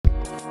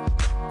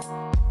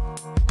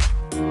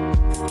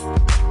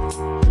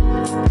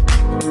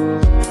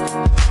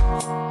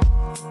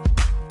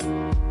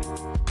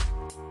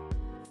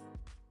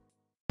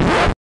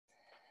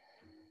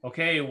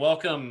Okay,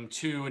 welcome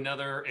to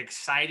another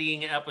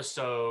exciting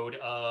episode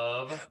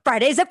of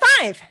Fridays at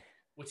 5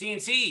 with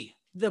TNT.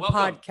 the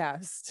Welcome.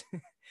 podcast.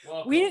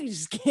 Welcome. We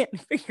just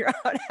can't figure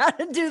out how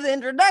to do the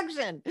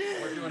introduction.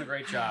 We're doing a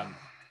great job.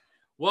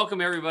 Welcome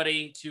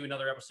everybody to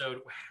another episode.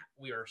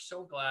 We are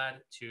so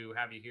glad to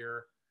have you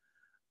here.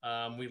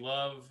 We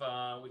love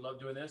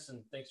doing this,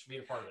 and thanks for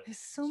being a part of it. It's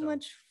so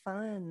much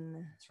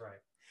fun. That's right.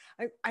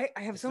 I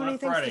have It's so many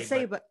things Friday, to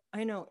say, but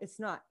I know it's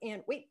not.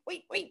 And wait.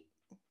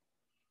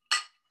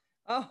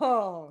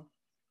 Oh,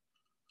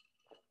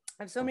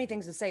 I have so many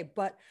things to say,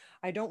 but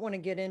I don't want to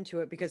get into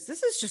it because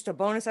this is just a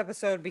bonus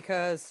episode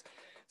because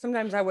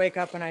sometimes I wake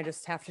up and I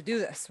just have to do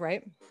this,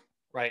 right?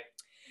 Right.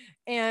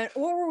 And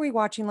what were we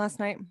watching last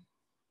night?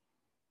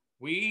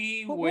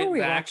 We went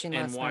back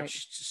and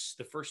watched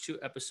the first two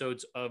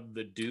episodes of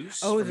The Deuce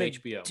from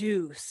HBO.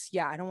 Deuce.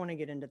 Yeah, I don't want to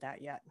get into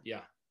that yet.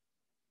 Yeah.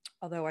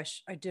 Although I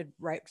did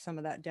write some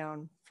of that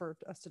down for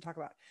us to talk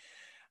about.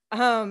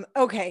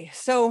 Okay,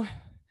 so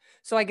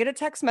I get a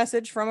text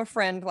message from a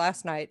friend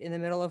last night in the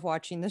middle of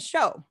watching the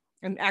show.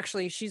 And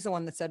actually, she's the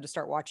one that said to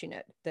start watching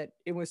it, that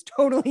it was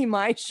totally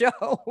my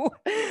show.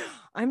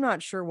 I'm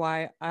not sure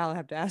why. I'll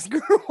have to ask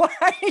her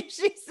why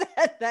she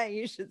said that.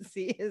 You should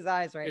see his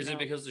eyes right now. Is it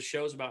because the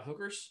show's about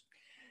hookers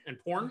and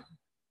porn?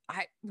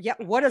 Yeah.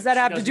 What does that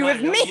have to do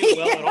with me?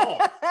 Well at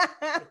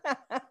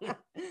all.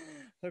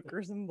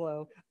 Hookers and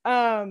blow.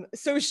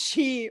 So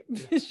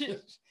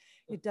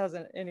it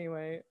doesn't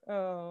anyway.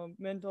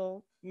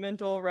 Mental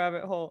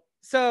rabbit hole.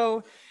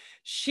 So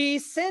she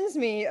sends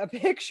me a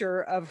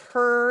picture of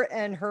her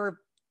and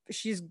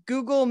she's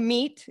Google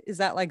Meet. Is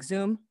that like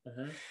Zoom?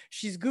 Uh-huh.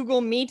 She's Google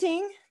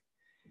Meeting.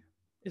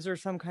 Is there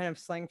some kind of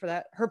slang for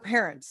that? Her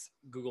parents.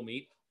 Google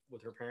Meet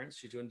with her parents.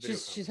 She's doing video.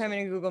 She's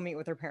having a Google Meet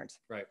with her parents.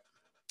 Right.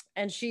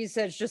 And she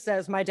just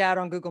says, my dad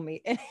on Google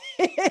Meet. And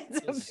it's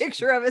a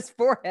picture of his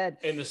forehead.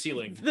 And the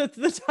ceiling.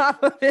 The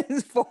top of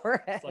his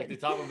forehead. It's like the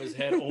top of his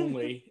head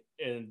only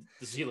and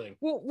the ceiling.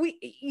 Well,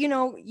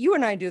 you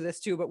and I do this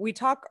too, but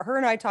her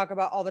and I talk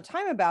about all the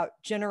time about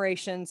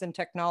generations and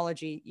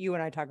technology. You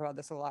and I talk about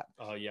this a lot.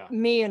 Oh, yeah.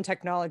 Me and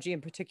technology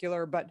in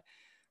particular, but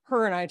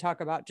her and I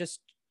talk about just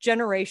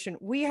generation.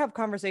 We have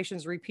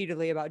conversations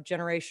repeatedly about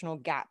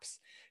generational gaps.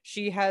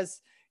 She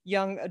has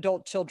young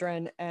adult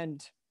children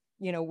and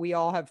we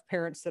all have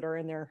parents that are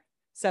in their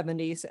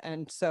 70s.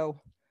 And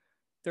so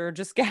there are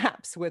just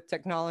gaps with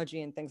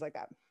technology and things like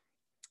that.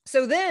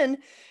 So then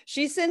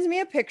she sends me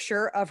a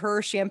picture of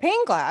her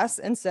champagne glass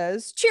and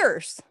says,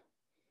 cheers.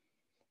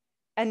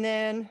 And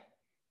then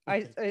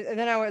I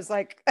was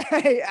like,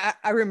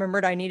 I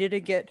remembered I needed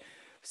to get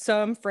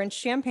some French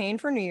champagne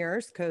for New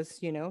Year's because,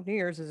 New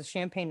Year's is a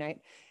champagne night.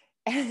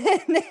 And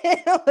then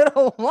a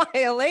little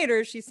while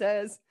later, she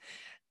says,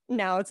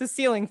 now it's a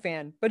ceiling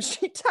fan, but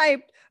she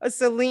typed a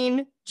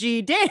Celine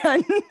G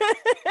Dan.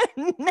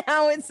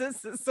 Now it's a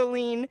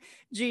Celine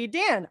G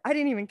Dan. I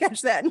didn't even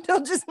catch that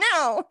until just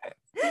now.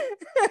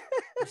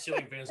 The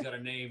ceiling fan's got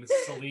a name.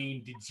 It's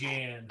Celine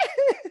Dijan.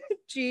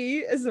 G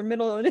is the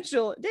middle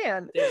initial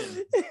Dan. Dan.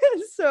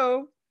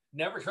 So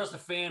never trust a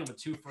fan with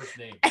two first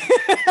names.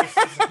 This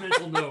is a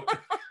mental note.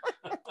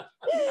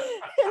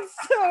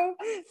 So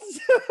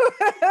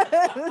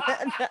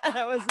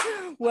that was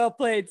well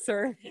played,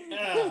 sir.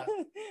 Yeah.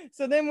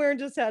 So then we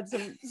just had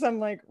some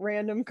like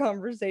random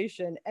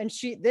conversation, and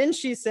she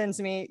sends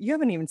me. You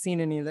haven't even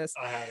seen any of this.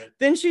 I haven't.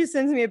 Then she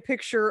sends me a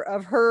picture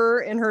of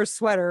her in her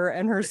sweater,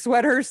 and her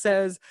sweater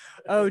says,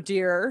 "Oh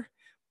dear."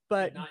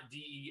 But not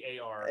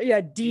DEAR. Yeah,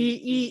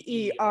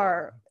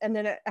 DEER, and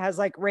then it has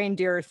like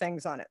reindeer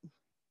things on it.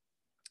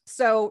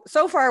 So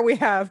far we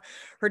have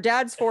her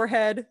dad's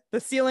forehead,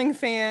 the ceiling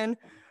fan,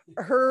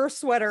 her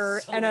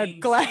sweater, and a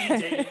glass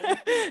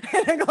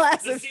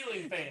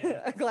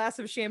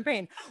of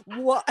champagne.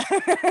 What?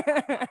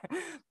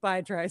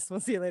 Bye, Trice.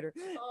 We'll see you later.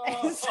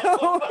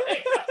 Oh my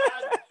God.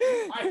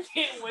 I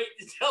can't wait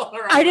to tell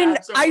her.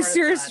 I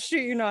seriously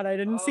shit you not. I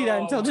didn't see that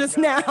until just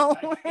now.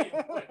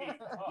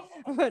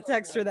 I'm gonna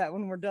text her that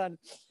when we're done.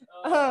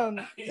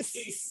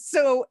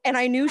 So, and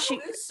I knew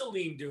What is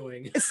Celine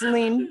doing?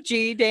 Celine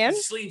G Dan.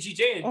 Celine G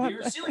Dan.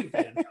 You're a ceiling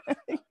fan.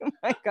 Oh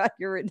my God,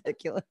 you're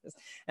ridiculous,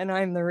 and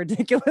I'm the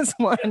ridiculous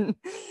one.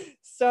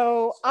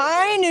 So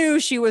I knew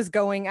she was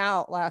going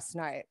out last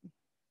night,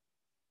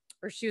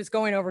 or she was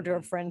going over to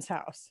a friend's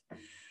house.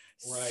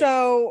 Right.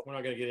 So we're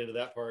not gonna get into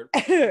that part.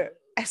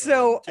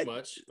 So too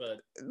much,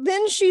 but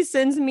then she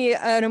sends me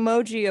an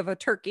emoji of a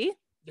turkey.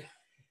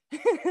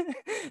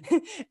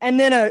 And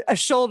then a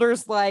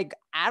shoulders like,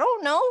 I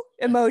don't know,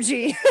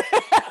 emoji.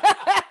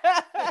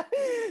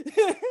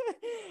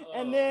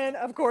 And then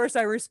of course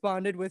I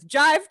responded with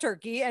jive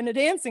turkey and a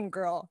dancing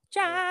girl.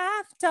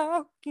 Jive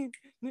talking.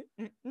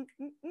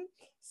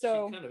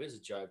 So she kind of is a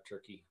jive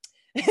turkey.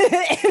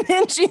 And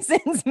then she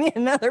sends me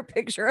another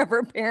picture of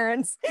her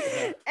parents,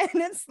 and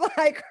it's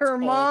like her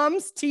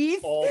mom's teeth.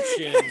 All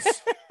chins.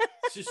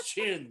 It's just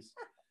chins.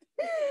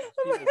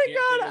 Oh my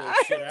God,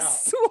 I'm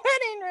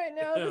sweating right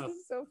now. This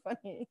is so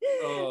funny.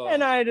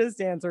 And I just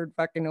answered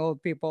fucking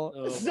old people.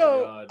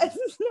 So this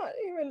is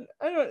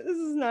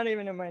not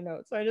even in my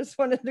notes. I just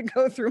wanted to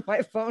go through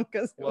my phone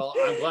because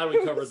I'm glad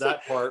we covered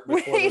that part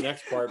before the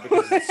next part,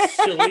 because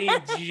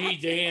Celine G.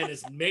 Dan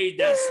has made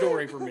that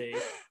story for me.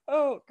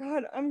 Oh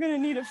God, I'm gonna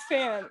need a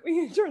fan.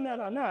 We can turn that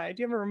on now. Do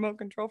you have a remote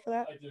control for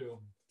that? I do.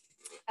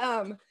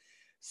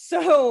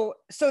 So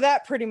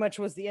that pretty much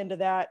was the end of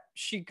that.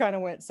 She kind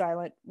of went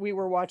silent. We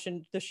were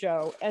watching the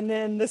show. And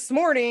then this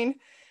morning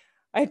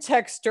I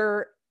text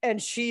her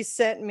and she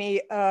sent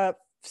me a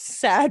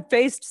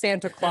sad-faced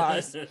Santa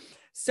Claus.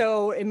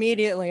 So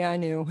immediately I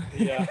knew.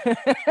 Yeah.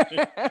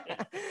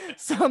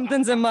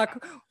 Something's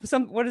amuck.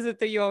 What is it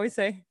that you always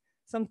say?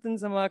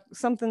 Something's amuck.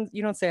 Something,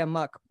 you don't say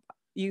amuck.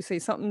 You say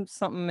something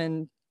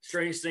and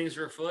strange things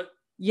are afoot.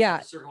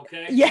 Yeah. Circle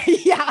K.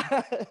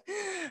 Yeah.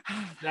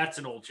 That's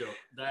an old joke.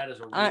 That is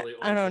a really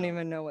old I don't joke.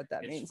 even know what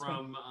that means. It's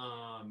from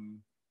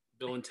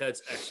Bill and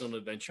Ted's Excellent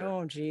Adventure.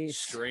 Oh, geez.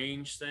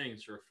 Strange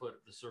things are afoot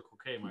at the Circle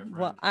K, my friend.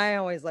 Well, I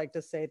always like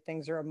to say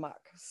things are amuck.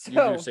 So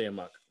you do say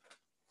amuck.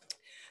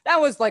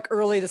 That was like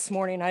early this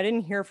morning. I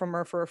didn't hear from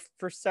her for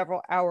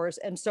several hours.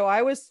 And so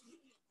I was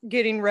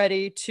getting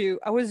ready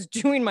I was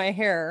doing my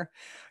hair.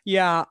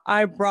 Yeah,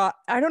 I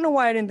don't know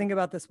why I didn't think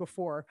about this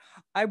before.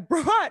 I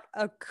brought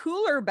a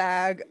cooler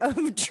bag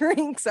of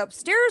drinks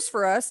upstairs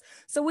for us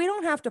so we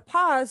don't have to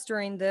pause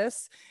during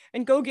this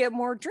and go get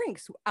more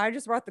drinks. I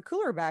just brought the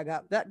cooler bag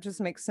up. That just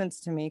makes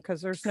sense to me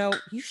because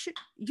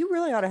you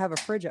really ought to have a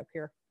fridge up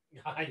here.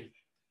 I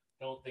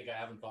don't think I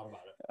haven't thought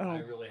about it. Oh. I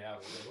really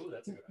haven't. Oh,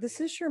 that's a good This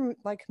idea. is your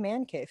like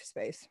man cave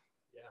space.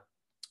 Yeah.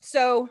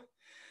 So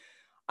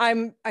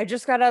I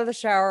just got out of the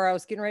shower. I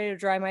was getting ready to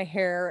dry my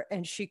hair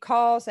and she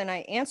calls and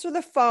I answer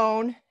the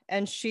phone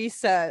and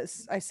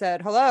I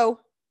said, hello.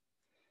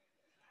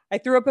 I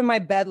threw up in my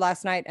bed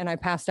last night and I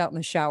passed out in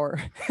the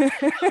shower.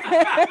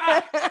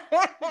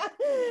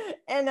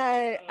 And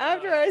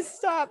after I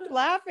stopped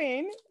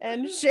laughing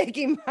and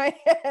shaking my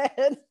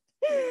head,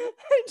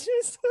 I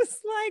just was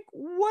like,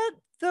 what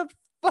the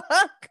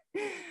fuck?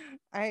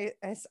 I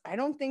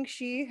don't think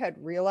she had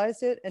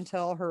realized it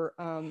until her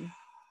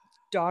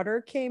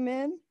daughter came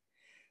in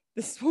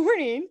this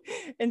morning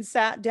and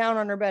sat down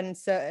on her bed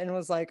and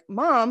was like,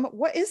 Mom,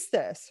 what is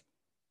this?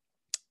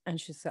 And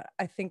she said,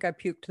 I think I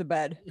puked the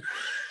bed.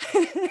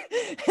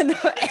 and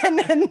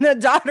then the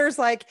daughter's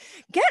like,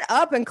 get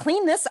up and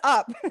clean this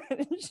up.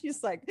 And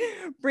she's like,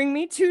 bring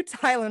me 2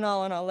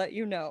 Tylenol and I'll let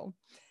you know.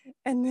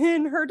 And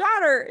then her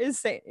daughter is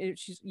saying,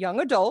 she's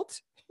young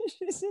adult.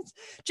 She says,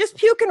 just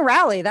puke and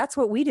rally. That's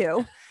what we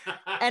do.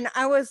 And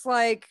I was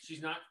like,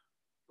 she's not.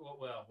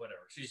 Well, whatever.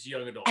 She's a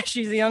young adult.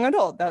 She's a young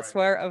adult. That's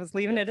right. Where I was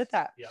leaving it at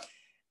that. Yeah.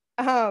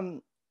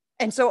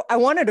 And so I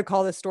wanted to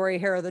call this story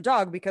Hair of the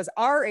Dog because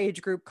our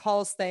age group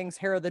calls things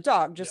Hair of the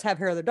Dog, just have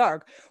Hair of the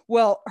Dog.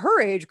 Well, her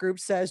age group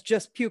says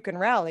just puke and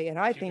rally. And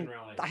I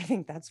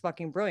think that's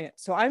fucking brilliant.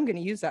 So I'm going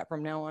to use that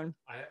from now on.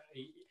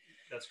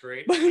 That's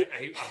great.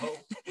 I hope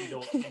you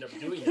don't end up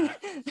doing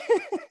that.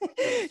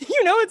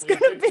 You know, it's going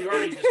to be. You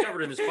already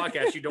discovered in this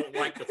podcast you don't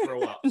like to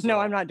throw up. So. No,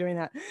 I'm not doing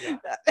that. Yeah.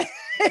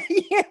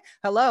 Yeah.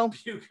 Hello.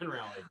 Puke and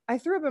rally. I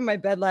threw up in my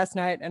bed last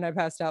night and I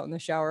passed out in the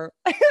shower.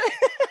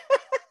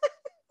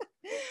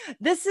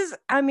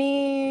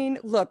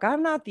 Look,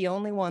 I'm not the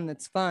only one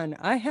that's fun.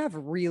 I have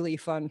really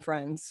fun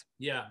friends.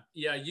 Yeah.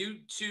 You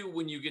two,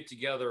 when you get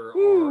together,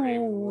 are a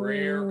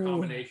rare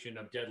combination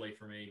of deadly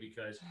for me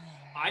because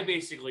I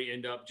basically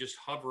end up just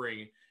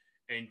hovering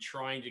and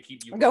trying to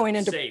keep you going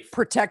into safe.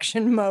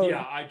 Protection mode.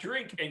 Yeah, I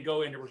drink and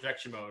go into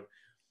protection mode.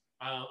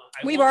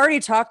 We've already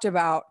talked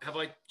about.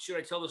 Should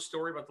I tell the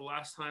story about the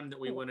last time that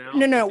we went out?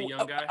 No. With the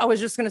young guy? I was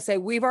just going to say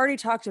we've already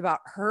talked about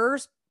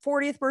hers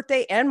 40th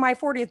birthday and my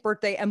 40th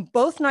birthday, and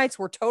both nights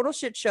were total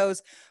shit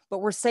shows, but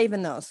we're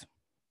saving those.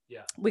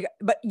 Yeah.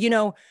 But you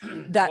know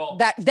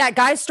that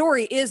guy's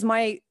story is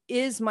my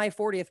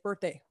 40th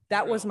birthday.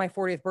 That was my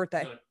 40th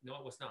birthday. No,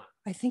 it was not.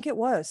 I think it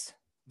was.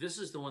 This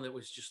is the one that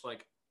was just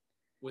like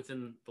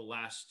within the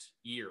last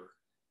year.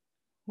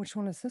 Which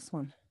one is this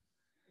one?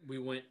 We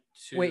went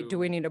to. Wait, do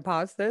we need to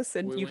pause this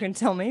and you can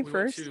tell me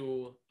first? Went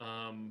to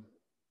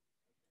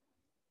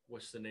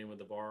what's the name of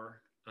the bar?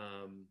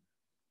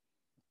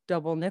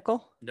 Double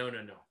Nickel? No.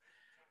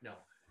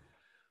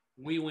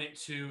 We went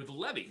to the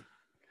Levee.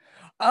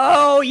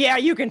 Oh yeah,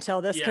 you can tell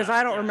this because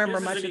I don't remember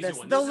much of this.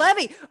 The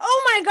Levee.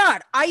 Oh my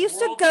God. I used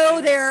to go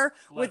there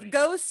with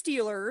Go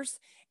Steelers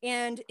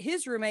and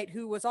his roommate,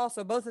 who was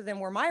also, both of them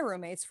were my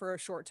roommates for a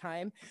short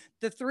time.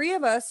 The 3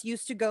 of us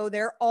used to go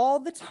there all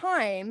the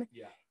time.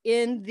 Yeah.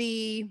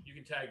 You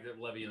can tag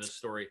the Levee in this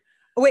story.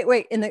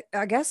 Wait,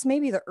 I guess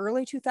maybe the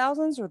early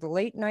 2000s or the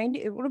late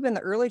 90s. It would have been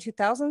the early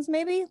 2000s,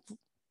 maybe.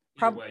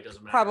 Way, it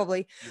doesn't matter.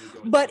 Probably,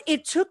 but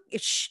it took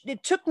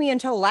me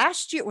until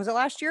last year. Was it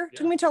last year? Yeah. It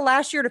took me until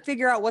last year to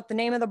figure out what the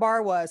name of the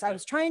bar was. Yeah. I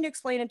was trying to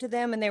explain it to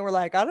them, and they were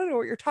like, "I don't know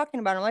what you're talking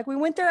about." I'm like, "We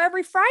went there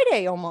every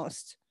Friday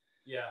almost."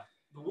 Yeah,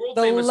 the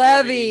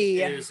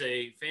Levee is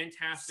a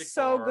fantastic.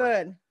 So bar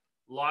good.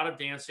 A lot of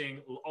dancing.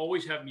 We'll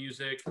always have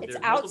music. It's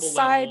There's multiple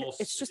outside. levels.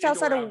 It's just Indoor,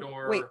 outside of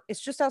outdoor. wait. It's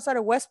just outside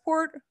of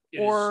Westport, It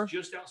or is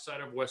just outside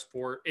of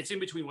Westport. It's in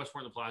between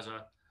Westport and the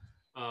Plaza.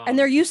 and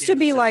there used to Kansas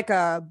be City. like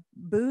a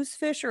Booze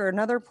Fish or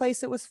another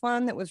place that was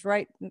fun that was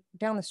right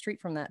down the street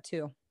from that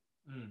too.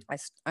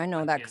 I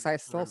know that because I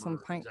stole some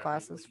pint exactly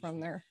glasses from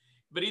there.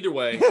 But either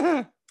way,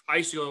 I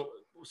used to go.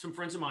 Some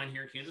friends of mine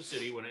here in Kansas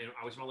City when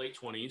I was in my late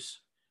 20s,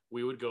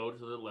 we would go to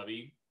the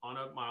levee on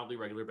a mildly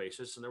regular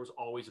basis, and there was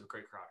always a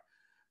great crowd.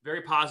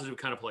 Very positive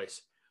kind of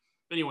place.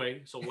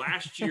 Anyway, so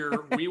last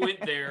year we went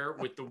there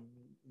with the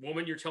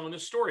woman you're telling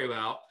this story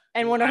about,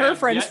 and one of her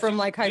friends from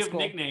like high school.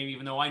 Nickname,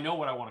 even though I know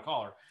what I want to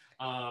call her.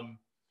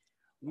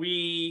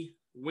 We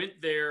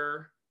went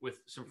there with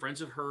some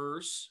friends of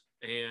hers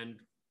and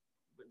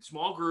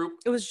small group.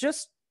 It was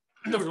just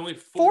there was only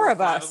four or of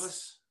five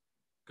us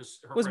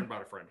because her friend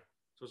brought a friend.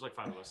 So it was like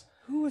 5 of us.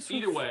 Who was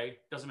either way,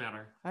 doesn't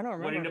matter. I don't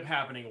remember. What ended up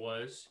happening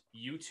was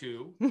you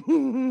two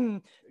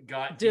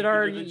got did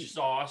our the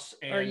sauce,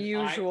 and our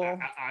usual.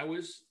 I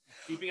was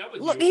keeping up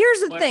with Look, you.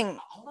 here's the thing.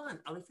 Hold on,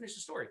 let me finish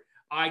the story.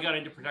 I got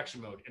into production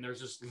mode, and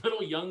there's this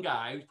little young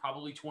guy who's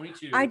probably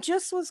 22. I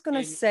just was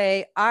gonna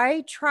say,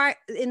 I try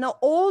in the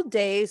old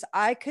days,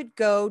 I could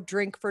go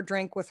drink for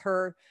drink with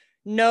her,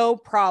 no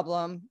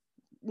problem.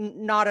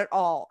 Not at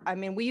all. I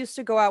mean, we used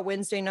to go out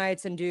Wednesday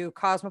nights and do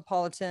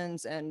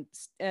cosmopolitans, and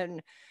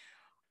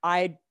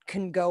I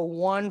can go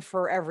one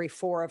for every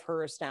 4 of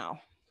hers now.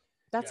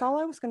 That's all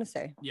I was gonna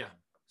say. Yeah.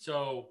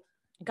 So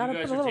gotta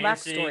put a little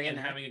backstory in and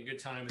there. having a good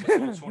time. This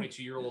little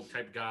 22-year-old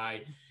type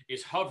guy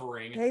is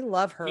hovering. They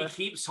love her. He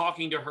keeps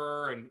talking to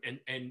her, and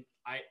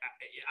I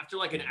after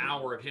like an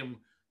hour of him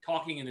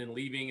talking and then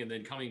leaving and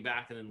then coming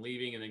back and then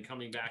leaving and then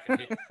coming back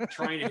and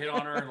trying to hit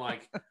on her, and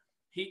like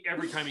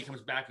every time he comes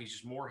back he's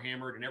just more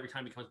hammered, and every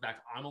time he comes back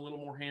I'm a little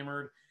more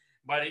hammered.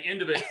 By the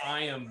end of it,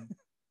 I am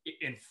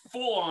in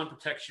full-on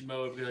protection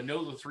mode because I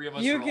know the 3 of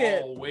us are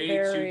all way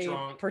too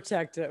drunk,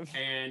 protective,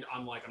 and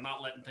I'm like, I'm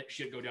not letting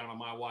shit go down on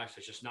my wife.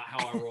 That's just not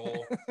how I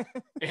roll.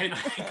 And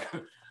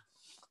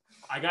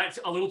I got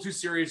a little too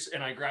serious,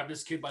 and I grabbed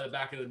this kid by the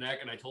back of the neck,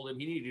 and I told him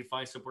he needed to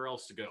find somewhere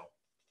else to go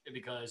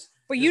because.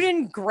 But you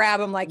didn't grab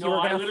him like you were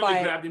going to fight. I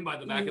literally grabbed him by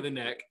the back of the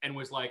neck and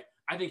was like,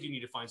 I think you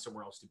need to find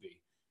somewhere else to be.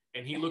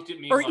 And he looked at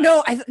me. Or like,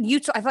 no, I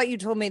thought you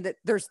told me that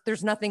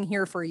there's nothing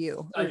here for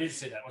you. I did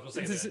say that. I was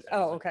going to say that.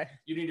 Oh, okay.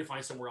 You need to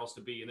find somewhere else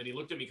to be. And then he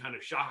looked at me kind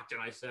of shocked, and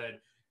I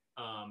said,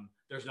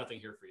 "There's nothing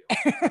here for you."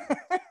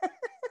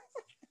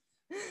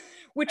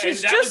 Which and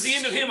is that just was the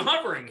end of him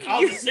hovering.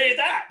 I'll just say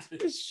that.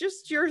 It's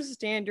just your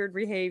standard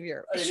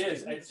behavior. It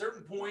is. At a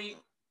certain point,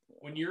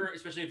 when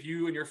especially if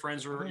you and your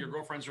friends or your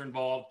girlfriends are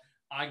involved,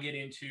 I get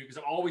into because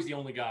I'm always the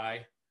only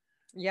guy.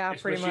 Yeah,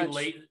 especially pretty much.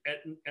 Late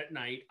at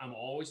night, I'm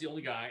always the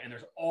only guy, and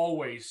there's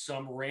always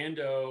some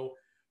rando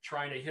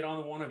trying to hit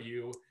on one of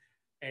you,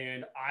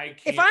 and I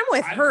can't. If I'm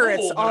with her,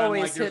 cool, it's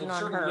always like, hitting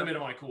on there's a her. certain limit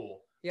of my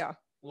cool. Yeah.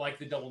 Like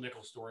the double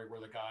nickel story where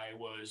the guy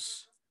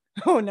was.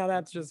 Oh, no,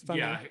 that's just funny.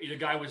 Yeah, the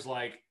guy was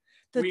like.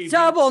 The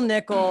double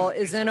nickel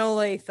is in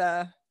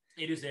Olathe.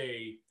 It is.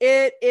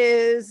 It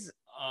is.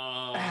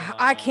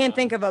 I can't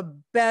think of a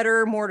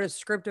better, more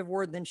descriptive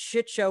word than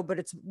shit show, but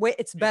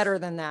it's better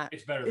than that.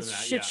 It's better than that.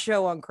 It's shit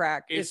show on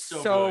crack. It's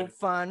so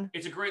fun.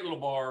 It's a great little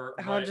bar.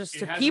 Just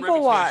to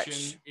people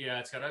watch. Yeah,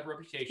 it's got a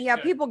reputation. Yeah,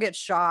 people get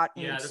shot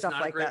and stuff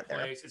like that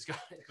there. It's got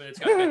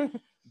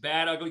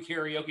bad, ugly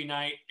karaoke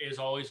night is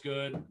always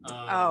good.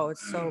 Oh,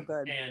 it's so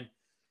good. And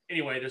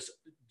anyway, this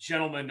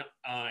gentleman,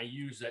 I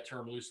use that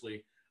term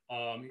loosely.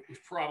 It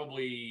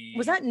was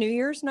was that New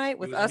Year's night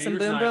with us and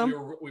Boom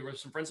Boom? We were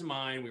some friends of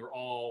mine. We were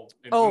all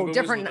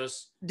different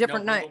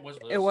night.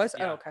 It was.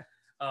 Yeah. Oh,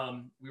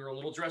 okay. We were a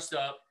little dressed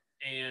up,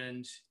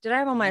 and did I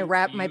have on my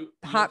my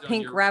hot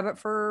pink rabbit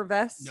fur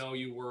vest? No,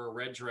 you wore a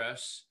red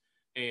dress,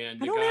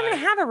 and I don't even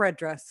have a red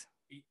dress.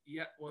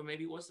 Yeah, well,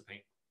 maybe it was the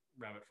pink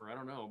rabbit fur. I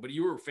don't know, but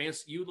you were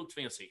fancy. You looked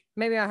fancy.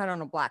 Maybe I had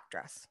on a black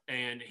dress.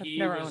 And he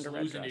was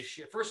losing his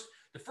shit.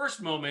 The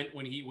first moment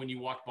when you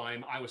walked by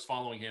him, I was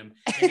following him,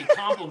 and he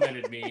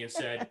complimented me and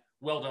said,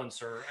 "Well done,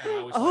 sir." And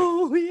I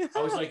was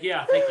I was like,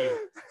 "Yeah, thank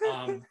you."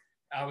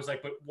 I was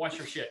like, "But watch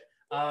your shit."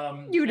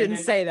 You didn't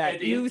say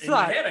that. You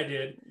thought. In my head I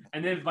did.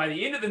 And then by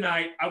the end of the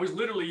night, I was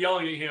literally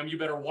yelling at him, "You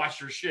better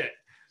watch your shit."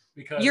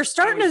 Because you're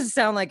starting to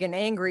sound like an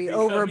angry,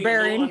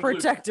 overbearing,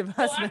 protective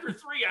husband. Well, after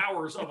 3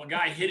 hours of a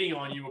guy hitting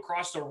on you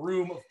across a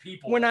room of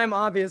people, when I'm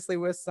obviously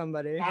with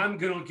somebody, I'm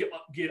gonna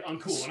get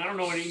uncool, and I don't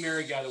know any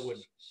married guy that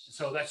wouldn't.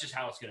 So that's just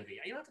how it's gonna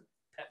be. You don't have to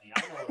pet me. I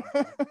don't know what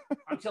I'm doing.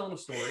 I'm telling a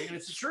story, and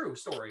it's a true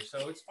story,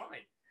 so it's fine,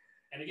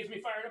 and it gets me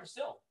fired up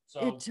still.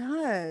 So it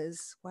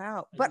does.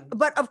 Wow.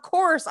 But of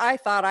course, I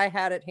thought I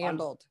had it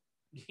handled.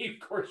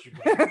 Of course you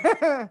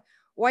did.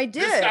 Well, I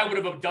did. This guy would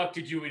have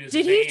abducted you in his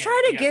Did van. he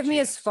try to give me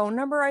his phone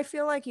number? I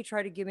feel like he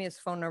tried to give me his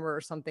phone number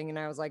or something. And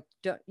I was like,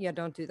 don't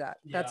do that.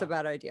 Yeah. That's a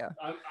bad idea.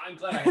 I'm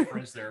glad I had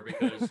friends there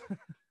because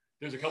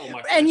There's a couple of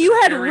my friends. And you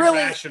had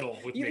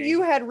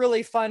you had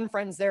really fun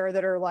friends there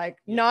that are like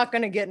not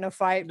going to get in a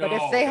fight, but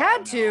if they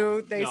had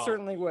to, they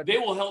certainly would. They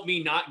will help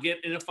me not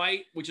get in a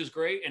fight, which is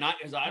great. And I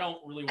don't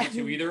really want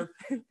to either,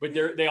 but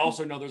they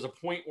also know there's a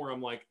point where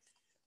I'm like,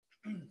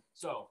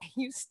 so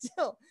you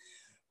still,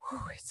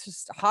 it's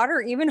just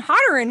even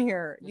hotter in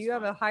here. Do you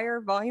have a higher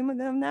volume of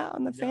them now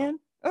on the fan?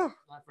 Oh,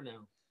 not for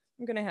now.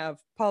 I'm going to have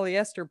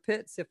polyester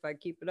pits if I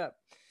keep it up.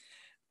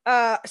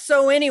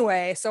 So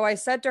anyway, so I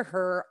said to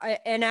her,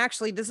 and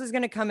actually this is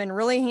going to come in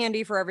really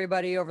handy for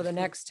everybody over the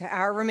next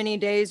however many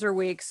days or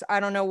weeks. I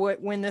don't know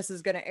when this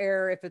is going to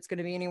air, if it's going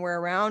to be anywhere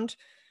around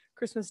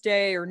Christmas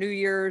Day or New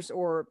Year's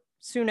or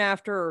soon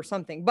after or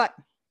something, but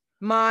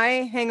my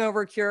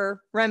hangover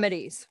cure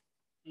remedies.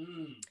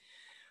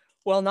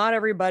 Well, not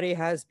everybody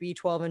has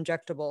B12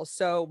 injectables.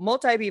 So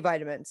multi-B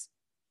vitamins,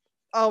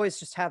 always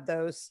just have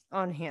those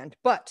on hand,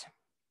 but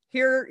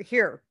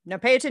here. Now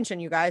pay attention,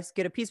 you guys.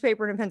 Get a piece of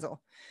paper and a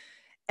pencil.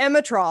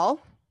 Emitrol,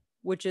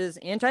 which is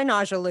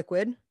anti-nausea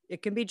liquid.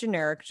 It can be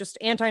generic, just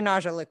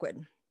anti-nausea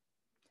liquid.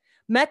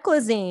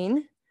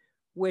 Meclizine,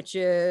 which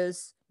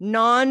is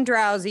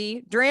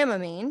non-drowsy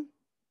Dramamine.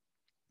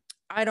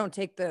 I don't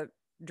take the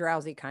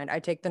drowsy kind. I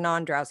take the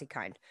non-drowsy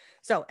kind.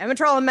 So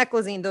Emitrol and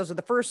Meclizine, those are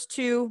the first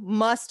two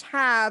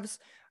must-haves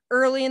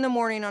early in the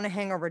morning on a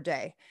hangover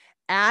day.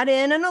 Add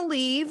in an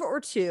Aleve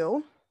or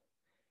two,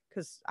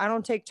 because I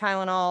don't take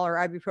Tylenol or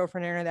ibuprofen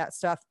or any of that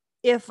stuff.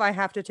 If I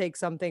have to take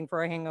something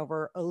for a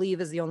hangover, Aleve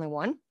is the only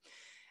one.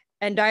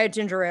 And diet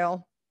ginger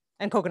ale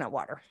and coconut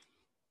water.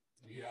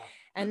 Yeah.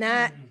 And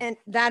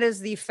that is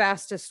the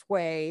fastest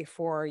way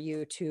for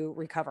you to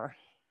recover.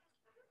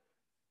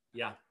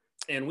 Yeah.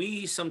 And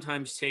we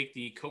sometimes take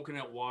the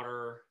coconut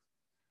water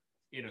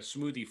in a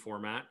smoothie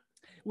format.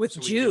 With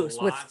juice,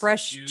 with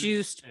fresh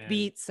juiced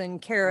beets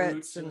and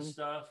carrots and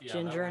stuff. Yeah,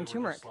 ginger and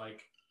turmeric. Just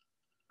like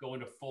go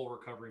into full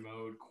recovery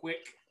mode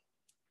quick.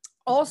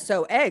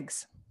 Also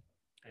eggs.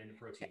 And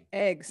protein.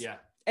 Eggs. Yeah.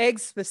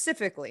 Eggs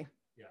specifically.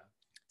 Yeah.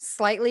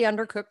 Slightly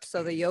undercooked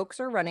so the yolks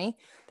are runny.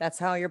 That's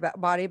how your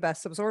body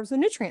best absorbs the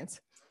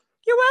nutrients.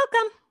 You're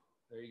welcome.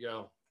 There you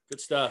go. Good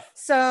stuff.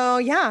 So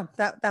yeah,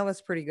 that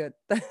was pretty good.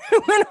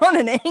 Went on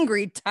an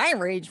angry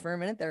tirade for a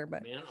minute there,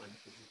 but man, I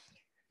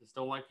just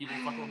don't like people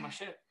fucking with my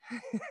shit.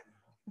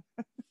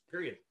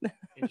 Period.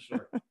 In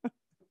short.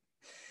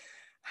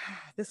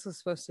 This was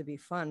supposed to be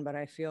fun, but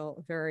I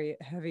feel very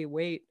heavy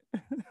weight.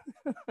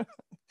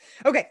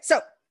 Okay, so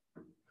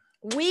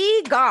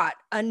we got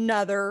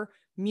another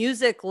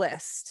music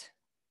list.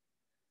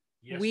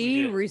 Yes,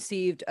 we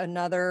received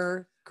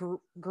another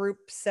group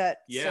set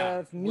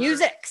of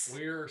musics.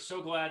 We're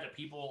so glad that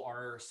people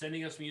are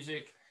sending us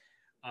music.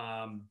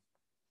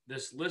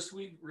 This list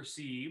we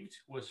received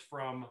was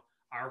from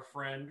our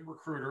friend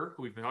Recruiter,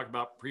 who we've been talking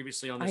about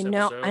previously on this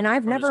episode. And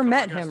I've never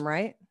met him,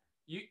 right?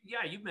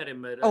 You've met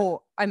him at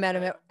I met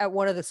him at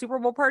one of the Super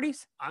Bowl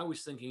parties. I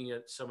was thinking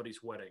at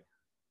somebody's wedding.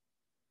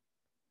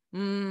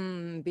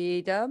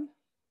 B-dub?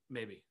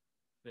 Maybe,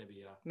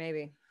 yeah.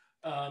 Maybe.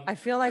 I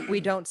feel like we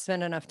don't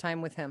spend enough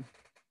time with him.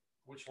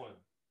 Which one?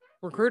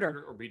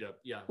 Recruiter or B-dub?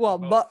 Yeah. Well,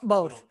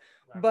 both.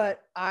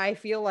 But I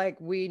feel like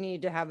we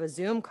need to have a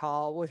Zoom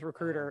call with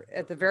Recruiter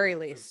at the very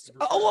least.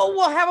 Well,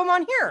 we'll have him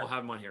on here. We'll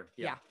have him on here.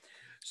 Yeah.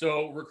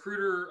 So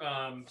Recruiter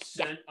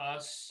sent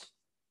us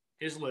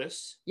his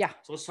list. Yeah.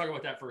 So let's talk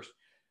about that first.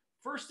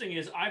 First thing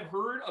is, I've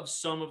heard of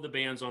some of the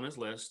bands on his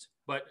list,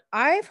 but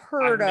I've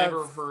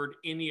never heard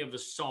any of the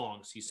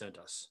songs he sent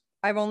us.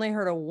 I've only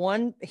heard of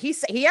one.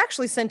 He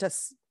actually sent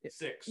us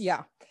 6.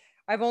 Yeah.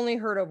 I've only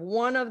heard of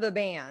one of the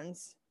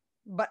bands,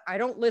 but I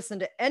don't listen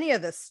to any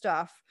of this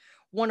stuff.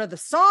 One of the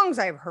songs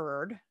I've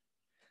heard,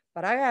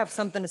 but I have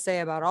something to say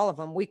about all of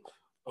them. We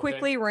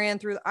quickly ran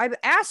through. I've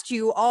asked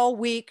you all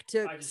week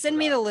to send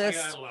me the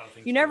list.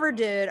 You never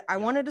did. I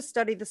wanted to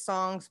study the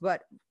songs,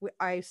 but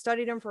I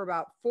studied them for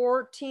about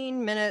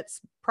 14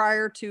 minutes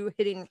prior to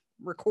hitting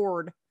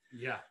record.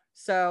 Yeah.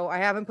 So I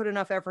haven't put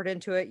enough effort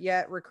into it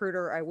yet.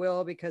 Recruiter, I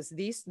will, because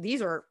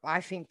these are, I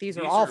think these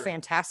are all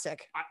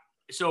fantastic.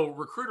 So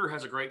Recruiter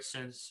has a great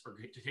sense or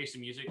taste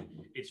in music.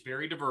 It's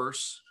very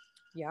diverse.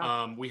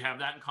 Yeah. We have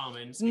that in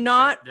common. It's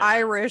not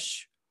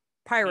Irish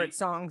pirate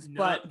songs,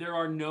 but there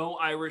are no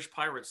Irish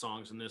pirate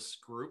songs in this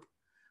group,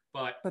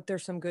 but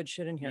there's some good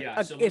shit in here.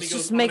 Yeah, so it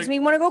just makes me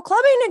want to go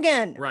clubbing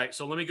again. Right.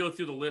 So let me go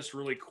through the list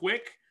really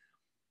quick.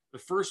 The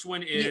first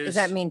one is. Does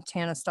that mean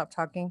Tana stop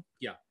talking?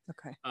 Yeah.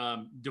 Okay.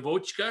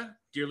 Devochka,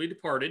 Dearly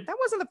Departed. That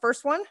wasn't the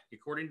first one.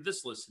 According to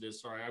this list, it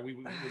is. Sorry, we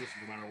listened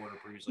to them out of order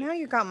previously. Now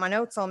you got my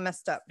notes all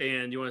messed up.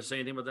 And you want to say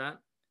anything about that?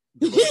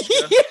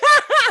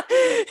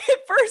 It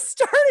first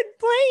started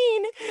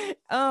playing.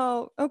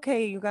 Oh,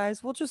 okay, you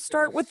guys. We'll just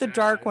start with the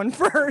dark one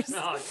first.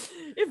 No.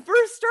 It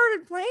first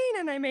started playing,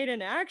 and I made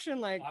an action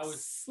like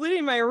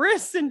slitting my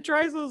wrists, and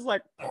Trice was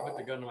like, I put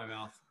the gun in my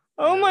mouth.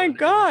 Oh my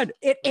god!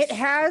 It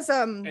has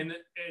and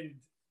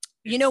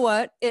you know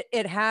what?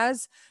 It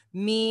has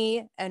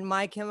me and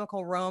My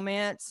Chemical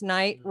Romance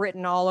Night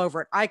written all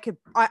over it.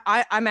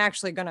 I'm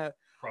actually gonna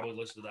probably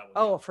listen to that one.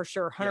 Oh, for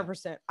sure,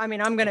 100%. I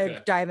mean, I'm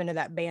gonna dive into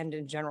that band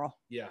in general.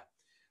 Yeah.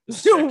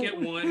 The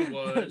second one That's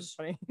was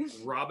funny.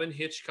 Robin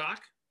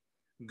Hitchcock,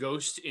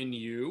 Ghost in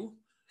You,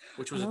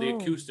 which was the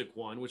acoustic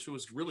one, which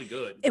was really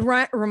good. It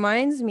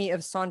reminds me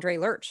of Sondre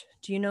Lerche.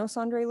 Do you know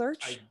Sondre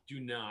Lerche? I do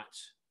not.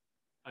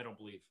 I don't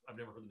believe. I've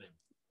never heard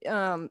the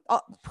name.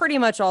 Pretty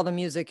much all the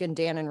music in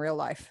Dan in Real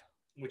Life.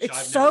 Which It's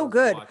I've so never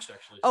good. watched,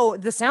 actually. Oh,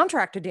 the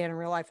soundtrack to Dan in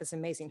Real Life is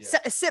amazing.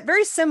 Yeah.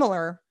 Very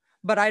similar,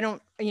 but I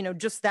don't,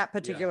 just that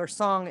particular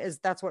song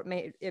that's what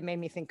made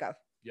me think of.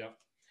 Yeah.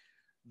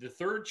 The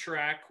third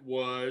track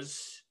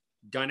was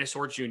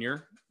Dinosaur Jr.,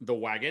 The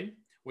Wagon,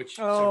 which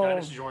so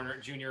Dinosaur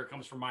Jr.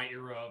 comes from my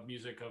era of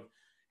music of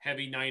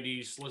heavy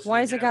 90s. Why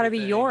has it got to be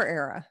your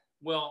era?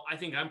 Well, I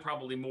think I'm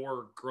probably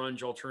more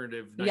grunge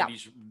alternative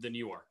 90s than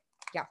you are.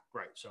 Yeah.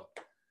 Right. So,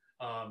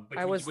 but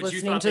I was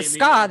listening to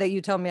ska that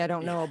you tell me I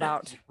don't know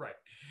about. Right.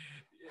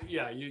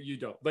 Yeah, you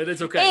don't, but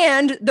it's okay.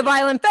 And the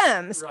Violent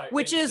Femmes, right.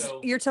 which is,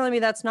 you're telling me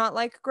that's not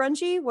like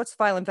grungy? What's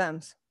Violent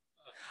Femmes?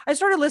 I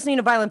started listening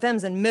to Violent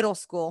Femmes in middle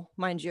school,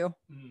 mind you.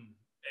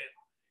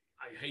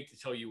 I hate to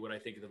tell you what I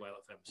think of the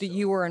Violent Femmes. That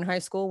you were in high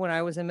school when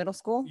I was in middle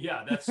school?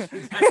 Yeah, that's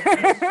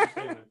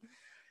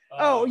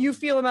you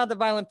feel about the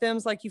Violent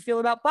Femmes like you feel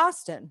about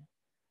Boston.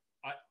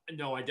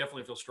 No, I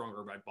definitely feel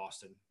stronger about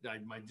Boston.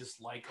 My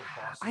dislike of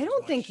Boston. I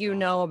don't think you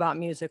know about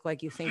music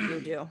like you think you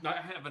do.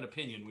 I have an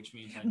opinion, which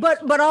means I know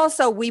but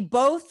also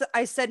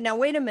I said, now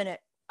wait a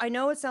minute. I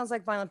know it sounds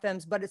like Violent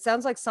Femmes, but it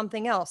sounds like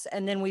something else.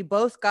 And then we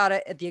both got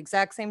it at the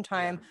exact same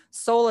time. Yeah.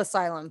 Soul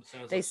Asylum.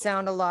 They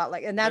sound a lot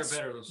like, and that's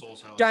better than Soul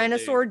Asylum,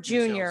 Dinosaur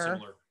Jr.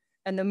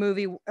 and the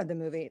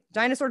movie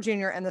Dinosaur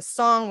Jr. and the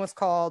song was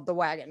called The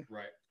Wagon.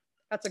 Right.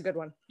 That's a good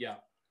one. Yeah.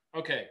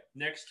 Okay.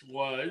 Next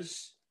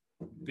was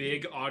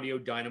Big Audio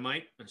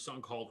Dynamite, a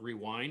song called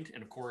Rewind.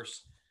 And of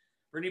course,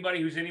 for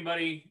anybody,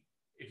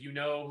 if you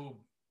know who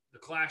the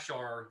Clash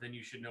are, then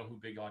you should know who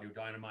Big Audio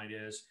Dynamite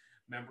is.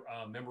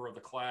 Member of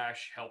the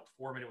Clash, helped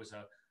form it. It was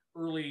a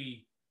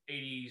early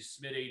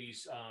 80s, mid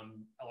 80s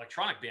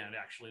electronic band,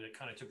 actually, that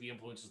kind of took the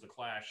influences of the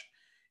Clash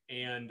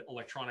and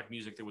electronic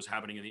music that was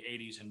happening in the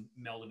 80s and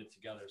melded it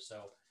together.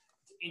 So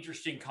it's an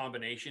interesting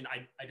combination.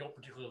 I don't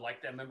particularly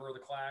like that member of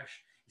the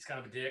Clash. He's kind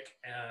of a dick,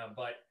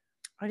 but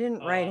I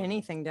didn't write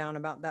anything down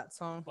about that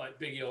song. But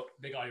Big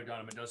Audio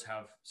Dynamite does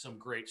have some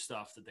great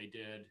stuff that they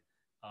did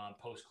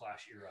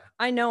post-Clash era.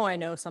 I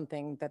know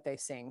something that they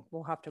sing.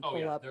 We'll have to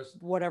pull up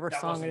whatever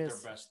song it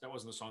is. That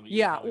wasn't the song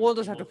that we'll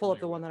just have to pull up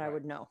the one that I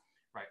would know.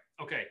 Right.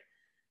 Okay.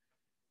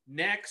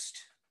 Next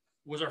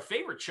was our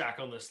favorite track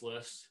on this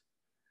list,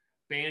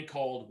 band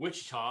called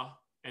Wichita,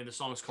 and the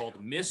song is called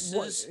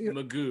Mrs.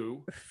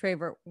 Magoo.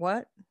 Favorite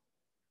what?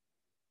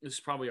 This is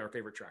probably our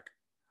favorite track.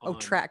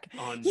 Track.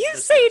 You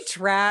say list.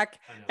 Track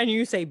and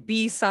you say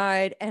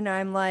B-side, and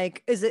I'm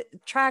like, is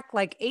it track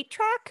like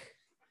 8-track?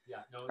 Yeah,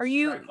 no. Are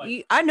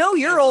you? I know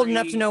you're old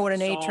enough to know what an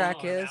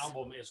 8-track is. An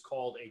album is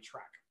called a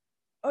track.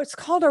 Oh, it's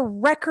called a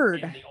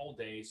record. In the old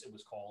days, it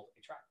was called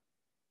a track.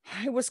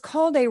 It was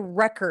called a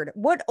record.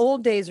 What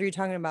old days are you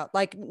talking about?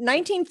 Like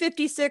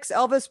 1956,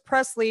 Elvis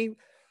Presley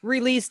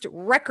released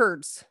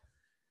records.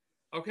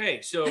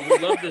 Okay, so we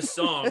love this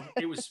song.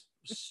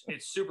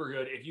 It's super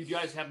good. If you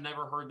guys have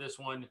never heard this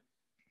one,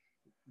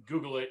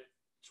 Google it.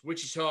 It's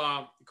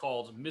Wichita,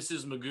 called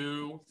Mrs.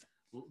 Magoo.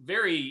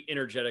 Very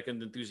energetic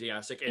and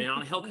enthusiastic, and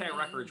on Hellcat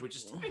Records, which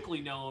is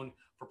typically known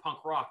for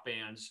punk rock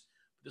bands.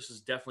 This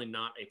is definitely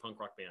not a punk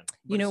rock band.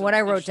 You know what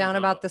I wrote down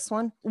about this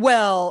one?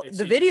 Well,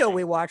 the video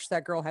we watched,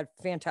 that girl had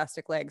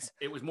fantastic legs.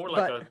 It was more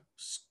like a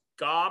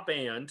ska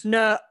band.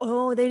 No,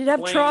 they did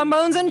have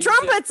trombones and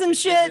trumpets and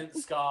shit.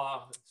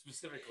 Ska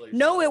specifically.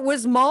 No, it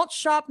was Malt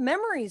Shop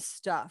Memories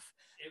stuff.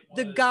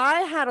 The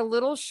guy had a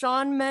little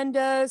Shawn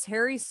Mendes,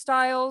 Harry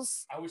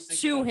Styles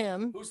to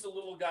him. Who's the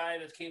little guy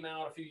that came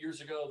out a few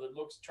years ago that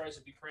tries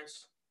to be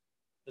Prince?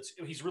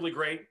 He's really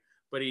great,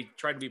 but he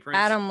tried to be Prince.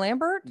 Adam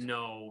Lambert?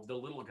 No, the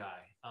little guy.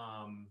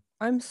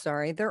 I'm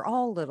sorry, they're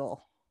all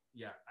little.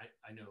 Yeah,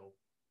 I know.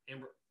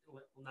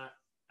 Not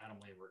Adam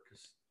Lambert,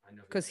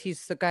 because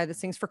he's the guy that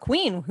sings for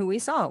Queen, who we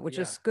saw, which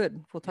is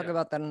good. We'll talk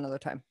about that another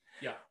time.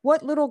 Yeah.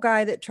 What little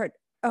guy that tried?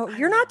 Oh,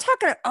 you're not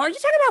talking. Are you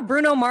talking about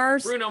Bruno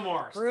Mars? Bruno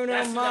Mars.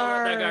 That's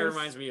what that guy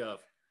reminds me of.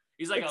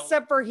 He's like,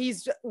 except for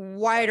he's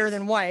whiter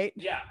than white.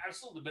 Yeah,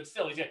 absolutely. But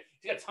still, he's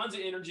got tons of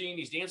energy and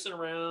he's dancing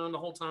around the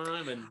whole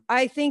time. And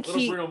I think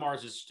Bruno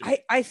Mars is.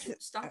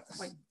 Stop.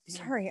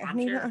 Sorry, I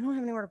don't have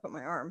anywhere to put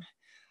my arm.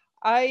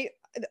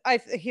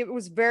 It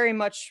was very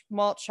much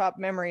Malt Shop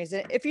Memories.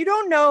 If you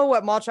don't know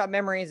what Malt Shop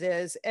Memories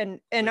is, we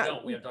haven't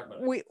talked about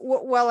it.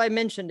 Well, I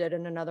mentioned it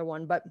in another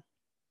one, but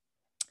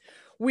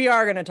we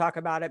are going to talk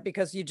about it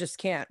because you just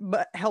can't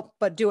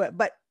but do it.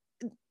 But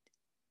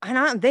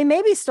they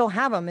maybe still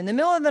have them in the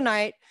middle of the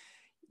night.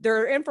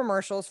 There are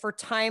infomercials for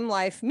Time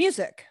Life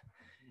Music,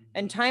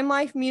 and Time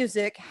Life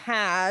Music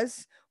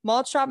has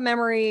Malt Shop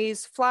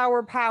Memories,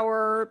 Flower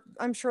Power.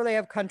 I'm sure they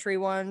have country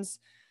ones.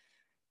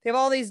 They have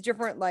all these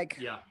different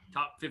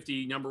top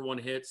 50 number one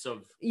hits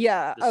of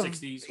the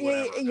 60s.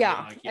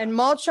 Whatever. And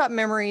Malt Shop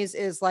Memories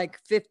is like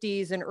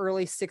 50s and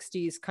early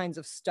 60s kinds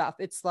of stuff.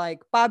 It's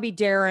like Bobby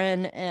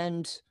Darin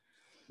and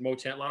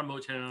Motown, a lot of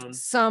Motown.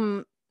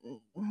 Some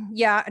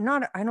yeah,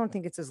 I don't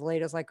think it's as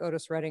late as like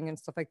Otis Redding and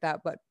stuff like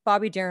that, but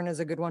Bobby Darin is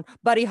a good one.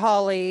 Buddy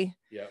Holly.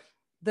 Yeah.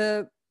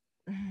 They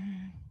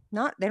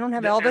don't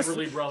have The Elvis.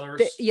 Everly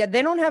Brothers.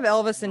 They don't have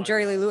Elvis and My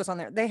Jerry Lee God. Lewis on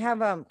there. They have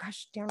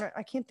gosh damn it,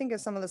 I can't think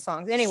of some of the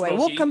songs. Anyway, Smokey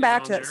we'll come is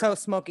back on to that. there. So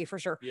Smokey for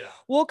sure. Yeah.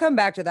 We'll come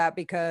back to that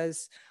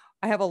because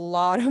I have a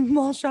lot of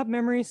mall shop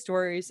memory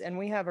stories, and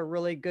we have a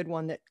really good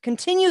one that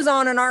continues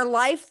on in our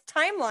life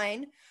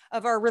timeline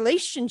of our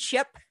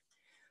relationship.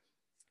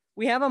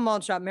 We have a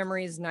malt shop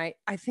memories night.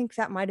 I think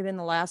that might have been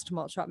the last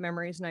malt shop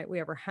memories night we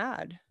ever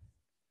had.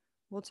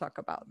 We'll talk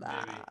about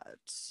that. Maybe.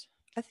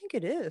 I think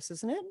it is,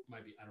 isn't it?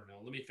 Might be. I don't know.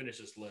 Let me finish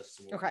this list.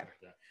 And we'll Okay. come back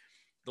to that.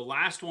 The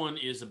last one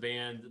is a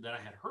band that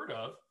I had heard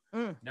of.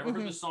 Never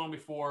heard the song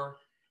before.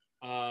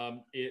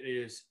 It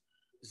is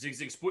Zig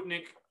Zig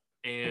Sputnik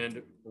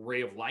and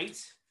Ray of Light.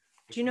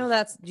 Do you know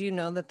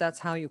that's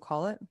how you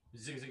call it?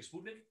 Zig Zig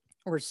Sputnik?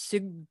 Or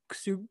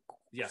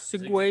Yeah.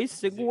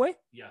 Sigway?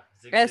 Yeah.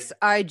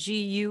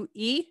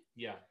 Sigue.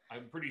 Yeah.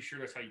 I'm pretty sure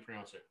that's how you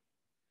pronounce it.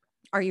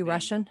 Are you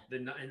Russian?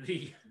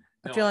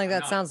 I feel like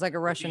that sounds like a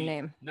Russian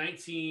name.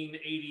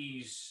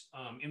 1980s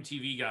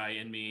MTV guy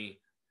in me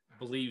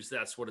believes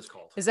that's what it's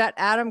called. Is that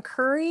Adam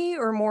Curry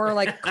or more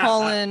like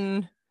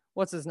Colin?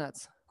 What's his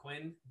nuts?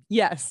 Quinn?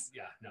 Yes.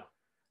 Yeah, no.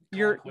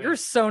 You're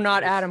so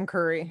not Adam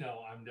Curry. No,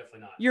 I'm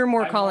definitely not. You're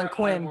more Colin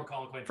Quinn. I'm more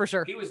Colin Quinn. For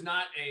sure. He was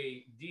not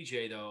a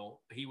DJ though.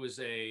 He was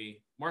a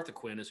Martha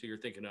Quinn is who you're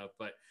thinking of,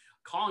 but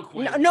Colin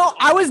Quinn. No,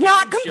 I was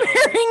not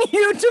comparing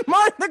you to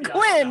Martha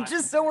Quinn,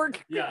 just so we're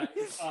Yeah.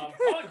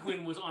 Colin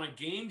Quinn was on a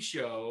game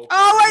show.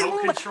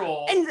 Oh,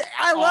 Control. And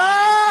I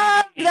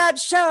love MTV. that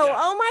show. Yeah.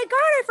 Oh my God,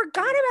 I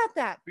forgot about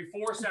that.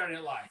 Before Saturday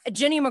Night Live.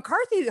 Jenny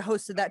McCarthy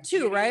hosted that too,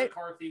 Jenny right?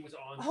 McCarthy was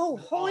on. Oh,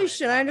 was holy on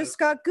shit. it. I just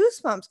got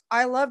goosebumps.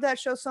 I love that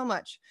show so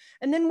much.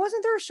 And then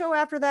wasn't there a show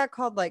after that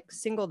called like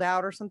Singled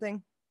Out or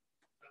something?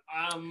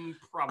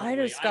 Probably. I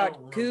just don't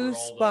got remember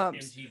all the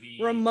goosebumps.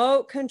 MTV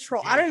Remote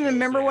Control. I don't even shows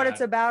remember they what had.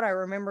 it's about. I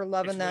remember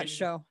loving It's that when-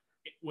 show.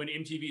 When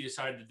MTV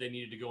decided that they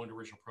needed to go into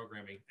original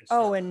programming. Oh,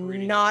 start creating and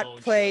their not own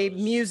play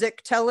shows.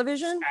 music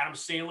television. Adam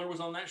Sandler was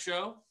on that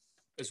show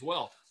as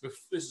well. This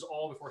is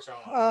all before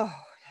Saturday Night. Oh,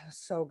 that was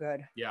so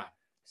good. Yeah.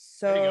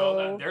 So There you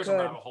go. There's a good.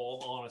 rabbit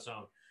hole all on its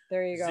own.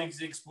 There you go. Zig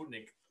Zig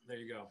Sputnik. There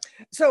you go.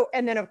 So,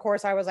 and then of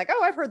course I was like,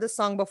 oh, I've heard this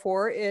song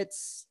before.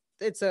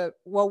 There's a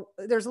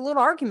little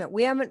argument.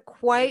 We haven't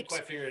quite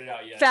figured it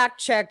out yet. fact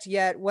checked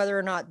yet whether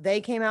or not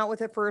they came out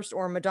with it first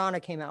or Madonna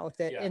came out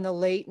with it in the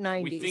late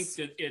 90s. We think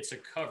that it's a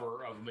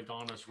cover of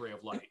Madonna's Ray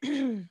of Light.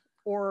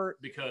 Or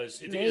because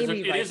it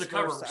maybe is a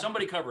cover. versa.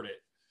 Somebody covered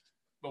it,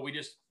 but we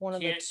just One of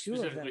the can't two of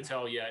specifically them.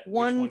 tell yet.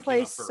 one which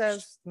place came out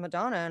first. says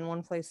Madonna and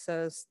one place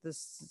says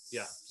this.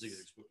 Yeah, Zig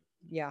Zig Sputnik.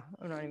 Yeah,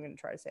 I'm not even going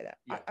to try to say that.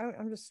 Yeah.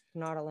 I'm just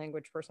not a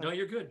language person. No,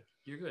 you're good.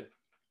 You're good.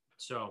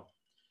 So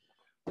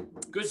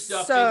good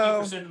stuff. So- Thank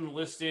you for sending the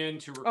list in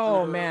to Recruiter.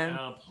 Oh, man.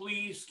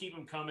 Please keep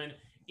them coming.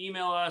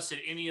 Email us at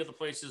any of the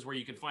places where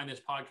you can find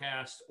this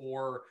podcast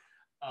or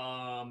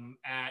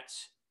at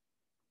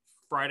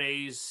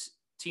Fridays,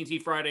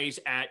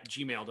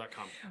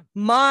 tntfridays@gmail.com.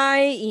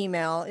 My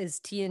email is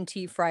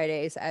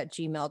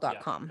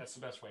tntfridays@gmail.com. Yeah, that's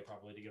the best way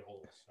probably to get a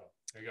hold of us. So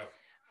there you go.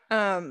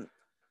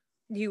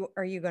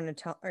 Are you going to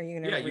tell? Are you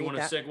going to? Yeah, read you want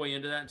to that? segue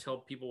into that and tell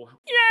people?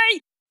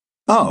 Yay!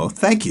 Oh,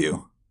 thank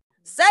you.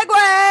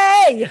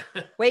 Segway!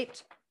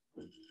 Wait.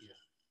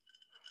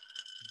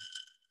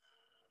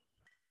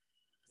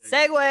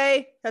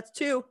 Segway. That's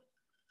 2,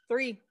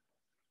 3.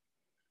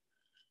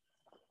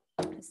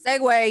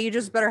 Segway. You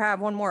just better have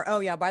one more. Oh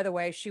yeah. By the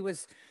way, she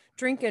was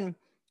drinking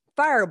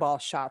Fireball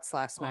shots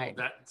last night.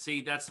 That's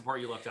the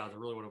part you left out. I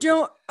really want to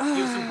Don't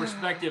give some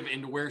perspective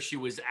into where she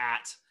was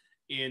at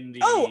in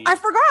the. Oh, I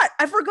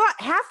forgot.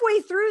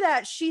 Halfway through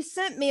that, she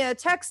sent me a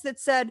text that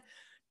said,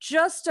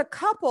 "Just a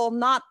couple,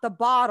 not the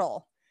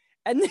bottle,"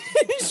 and then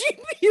she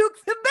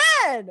puked the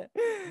bed.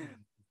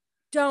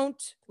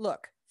 Don't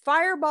look.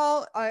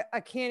 Fireball. I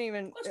can't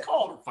even. Let's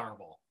call her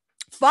Fireball.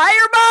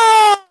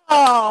 Fireball.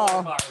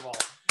 Fireball.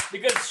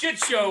 Because shit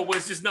show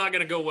was just not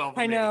going to go well for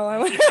I me. know. I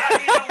mean, it was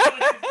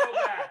so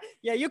bad.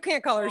 Yeah, you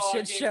can't call her Oh, I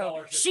shit can't show. call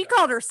her shit She show.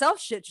 called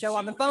herself shit show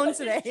on the phone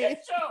Shit today.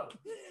 show.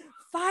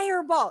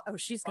 Fireball. Oh,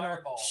 she's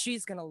Fireball.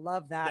 gonna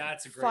love that.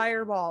 That's a great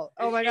Fireball.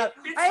 Oh my god.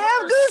 It I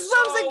have fits her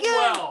goosebumps so again.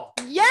 well.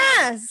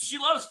 Yes. She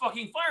loves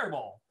fucking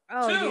Fireball.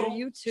 Oh,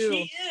 you too.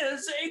 She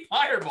is a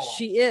Fireball.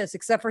 She is,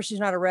 except for she's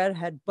not a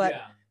redhead, but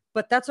Yeah.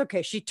 but that's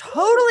okay. She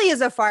totally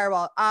is a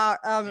Fireball. She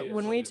is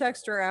When a we good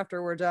text her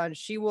after we're done,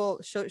 she's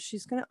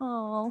gonna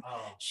Oh,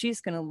 she's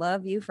gonna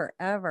love you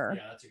forever.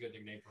 yeah, that's a good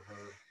nickname for her.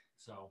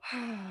 So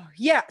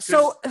Yeah.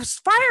 So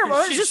Fireball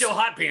is shit just show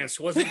hot pants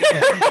wasn't Is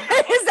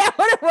that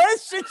what it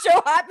was? Shit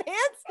show hot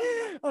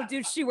pants? Oh,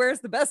 dude, she wears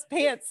the best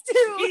pants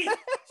too.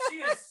 she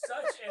is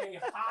such a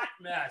hot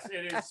mess.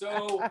 It is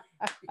so.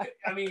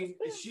 I mean,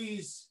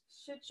 she's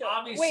Shit show.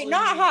 obviously Wait,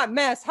 not hot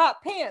mess,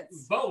 hot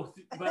pants. both,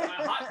 but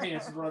hot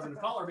pants is what I was going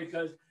to call her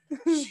because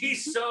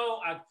she's so.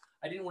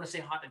 I didn't want to say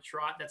hot to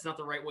trot. That's not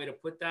the right way to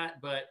put that,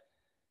 but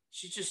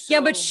She's just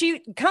Yeah, but she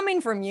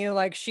coming from you,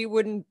 like she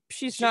wouldn't.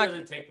 She's she not.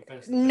 Doesn't take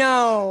offense to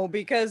No,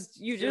 because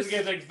you she just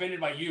doesn't get offended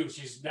by you.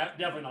 She's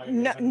definitely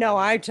not. no.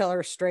 I tell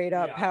her straight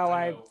up Yeah, how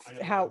I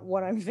know.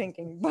 what I'm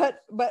thinking.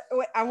 But wait,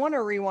 I want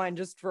to rewind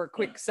just for a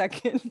quick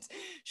second.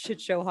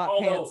 Shit show hot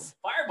pants.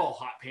 Fireball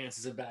hot pants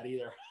isn't bad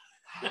either.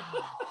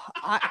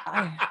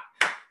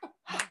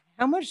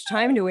 How much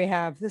time do we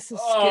have? This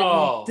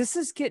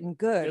is getting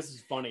good. This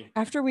is funny.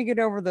 After we get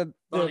over the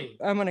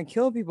I'm gonna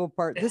kill people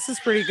part, this is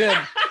pretty good.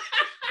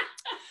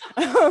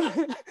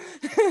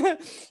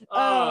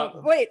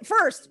 Wait,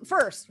 first,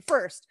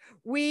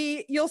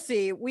 you'll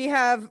see we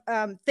have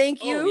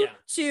thank you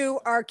to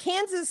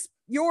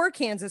your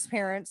Kansas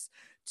parents,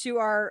 to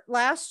our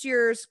last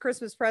year's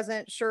Christmas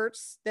present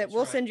shirts that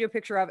we'll send you a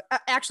picture of.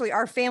 Actually,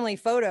 our family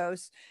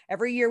photos.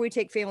 Every year we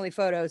take family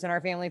photos, and our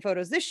family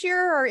photos this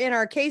year are in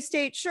our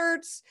K-State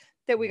shirts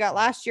that we got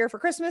last year for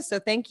Christmas. So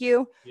thank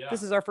you. Yeah.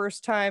 This is our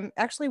first time.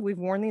 Actually, we've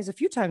worn these a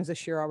few times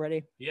this year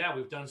already. Yeah,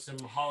 we've done some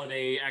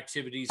holiday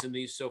activities in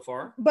these so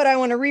far. But I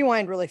want to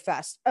rewind really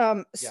fast.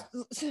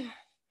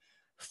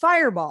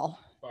 Fireball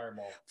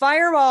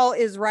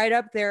is right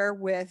up there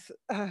with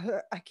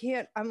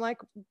I'm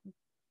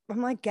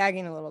like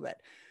gagging a little bit.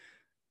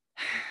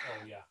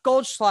 Oh yeah.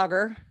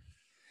 Goldschlager.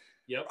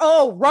 Yep.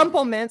 Oh,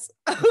 Rumpelmints.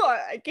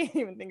 I can't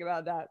even think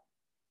about that.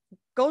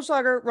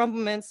 Goldschlager,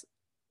 Rumpelmints,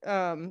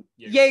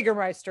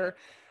 Jägermeister.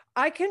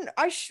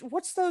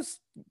 What's those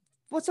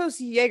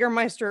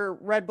Jägermeister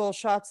Red Bull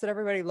shots that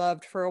everybody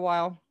loved for a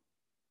while?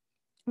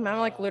 I'm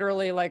like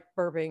literally like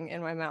burping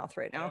in my mouth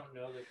right now. I don't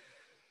know.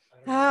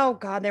 Oh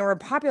God, they were a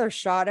popular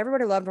shot.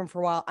 Everybody loved them for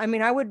a while. I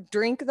mean, I would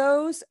drink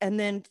those, and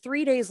then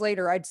 3 days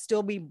later, I'd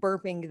still be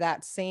burping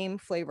that same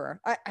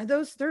flavor.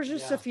 There's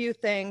just a few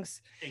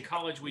things. In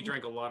college, we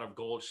drank a lot of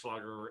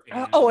Goldschlager.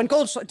 And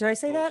Goldschlager. Did I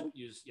say that?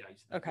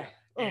 Okay.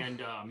 Yeah.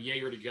 And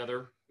Jaeger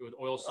together with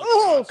oil.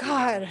 Oh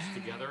God.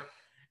 Together.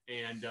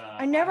 And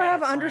I never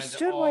have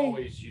understood why.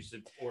 Always used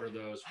to order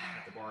those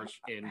at the bars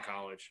in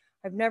college.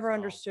 I've never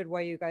understood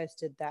why you guys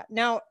did that.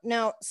 Now,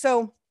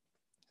 so.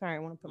 Sorry, I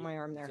want to put my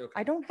arm there. Okay.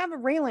 I don't have a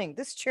railing.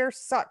 This chair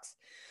sucks.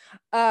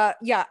 I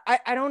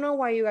don't know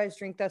why you guys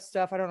drink that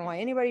stuff. I don't know why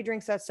anybody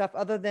drinks that stuff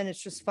other than it's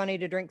just funny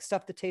to drink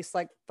stuff that tastes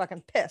like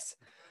fucking piss.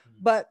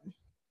 But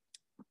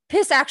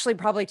piss actually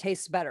probably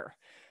tastes better.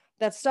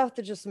 That stuff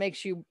that just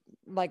makes you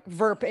like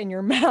verp in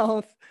your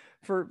mouth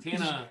for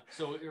Tana.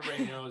 So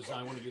everybody knows,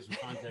 I want to give some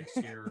context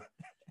here.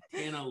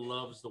 Tana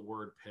loves the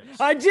word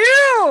piss. I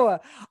do,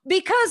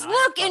 because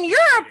look, in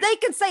Europe they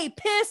can say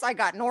piss. I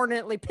got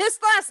inordinately pissed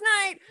last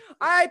night.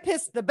 I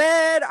pissed the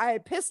bed. I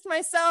pissed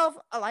myself.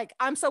 Like,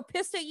 I'm so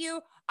pissed at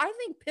you. I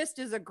think pissed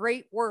is a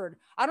great word.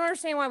 I don't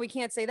understand why we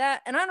can't say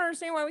that, and I don't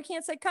understand why we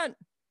can't say cunt.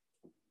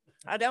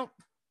 I don't.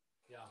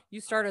 Yeah.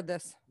 You started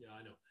this. Yeah,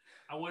 I know.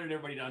 I wanted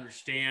everybody to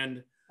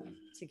understand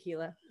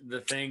tequila,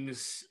 the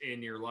things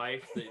in your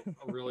life that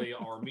really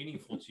are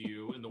meaningful to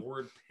you, and the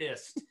word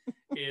pissed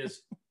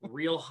is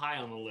real high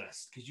on the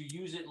list because you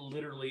use it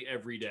literally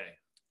every day.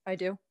 I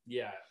do.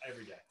 Yeah,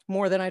 every day.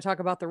 More than I talk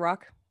about The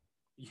Rock.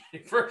 Yeah,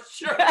 for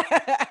sure.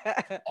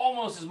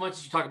 Almost as much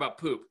as you talk about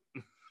poop.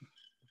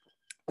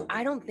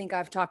 I don't think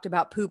I've talked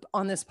about poop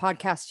on this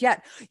podcast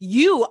yet.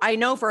 I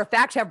know for a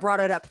fact, have brought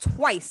it up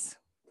twice.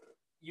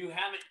 You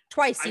haven't.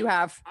 Twice you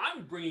have.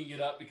 I'm bringing it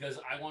up because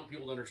I want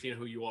people to understand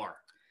who you are.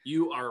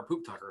 You are a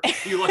poop talker.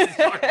 You like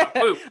to talk about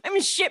poop. I'm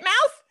a shit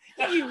mouth.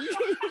 You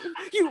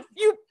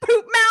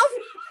poop mouth.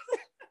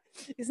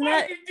 Isn't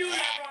Why that? you do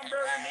that, Ron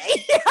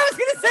Burgundy? Yeah, I was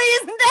gonna say,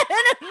 isn't that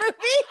in a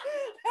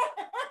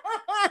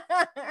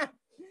movie?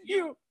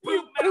 you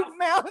poop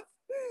mouth.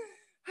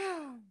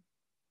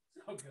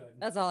 So good.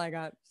 That's all I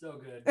got. So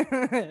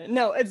good.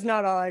 No, it's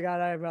not all I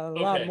got. I have a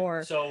lot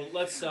more. So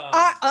let's.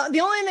 The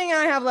only thing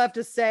I have left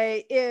to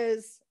say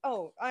is,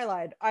 I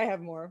lied. I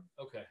have more.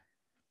 Okay.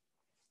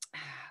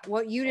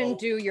 Well, you didn't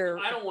do your.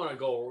 I don't want to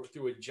go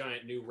through a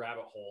giant new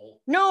rabbit hole.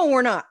 No,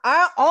 we're not.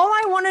 All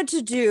I wanted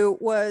to do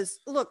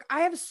was look.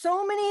 I have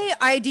so many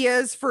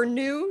ideas for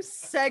new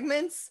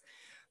segments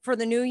for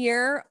the new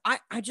year.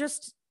 I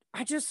just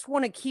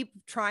want to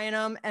keep trying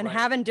them and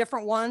having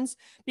different ones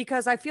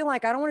because I feel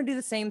like I don't want to do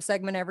the same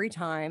segment every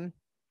time.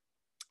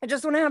 I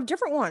just want to have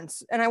different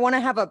ones, and I want to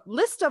have a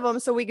list of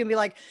them so we can be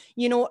like,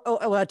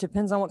 well, it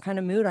depends on what kind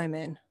of mood I'm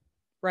in,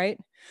 right?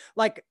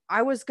 Like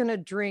I was gonna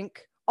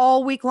drink.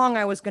 All week long,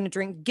 I was going to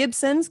drink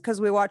Gibson's because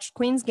we watched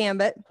Queen's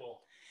Gambit. Cool.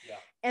 Yeah.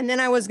 And then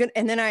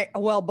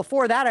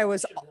before that, I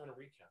was,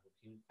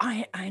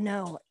 I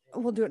know,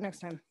 we'll do it next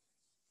time.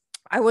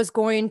 I was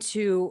going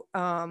to,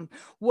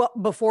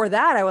 before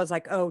that, I was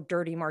like,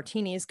 dirty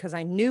martinis because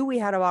I knew we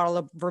had a bottle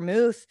of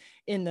vermouth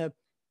in the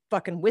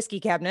fucking whiskey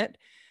cabinet.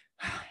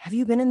 Have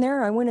you been in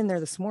there? I went in there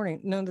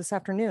this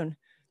afternoon.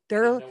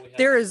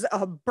 There is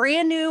a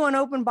brand new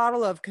unopened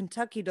bottle of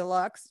Kentucky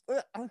Deluxe.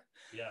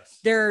 Yes.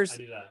 There's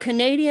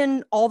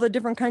Canadian, all the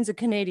different kinds of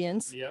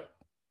Canadians. Yep.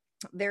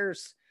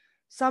 There's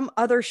some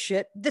other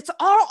shit that's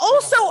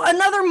also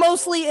another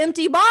mostly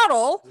empty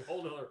bottle. A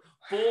whole other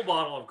full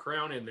bottle of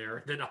Crown in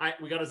there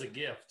that we got as a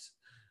gift.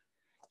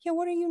 Yeah,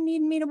 what do you need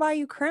me to buy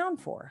you Crown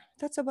for?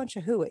 That's a bunch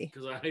of hooey.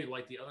 Because I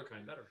like the other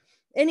kind better.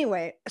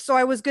 Anyway, so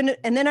I was gonna,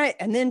 and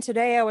then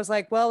today I was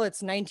like, well,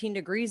 it's 19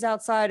 degrees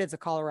outside. It's a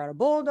Colorado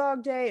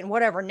Bulldog day and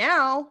whatever.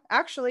 Now,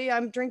 actually,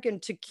 I'm drinking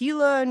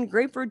tequila and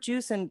grapefruit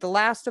juice and the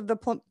last of the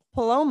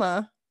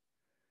Paloma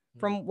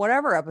from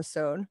whatever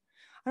episode.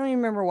 I don't even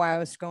remember why I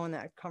was going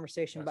that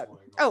conversation, but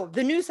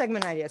the new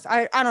segment ideas.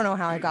 I don't know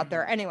how I got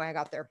there. Anyway, I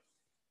got there.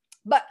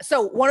 But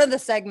so one of the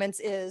segments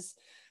is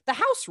the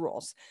house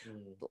rules.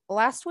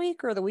 Last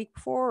week or the week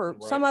before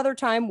or some other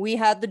time, we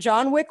had the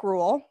John Wick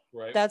rule.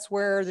 Right. That's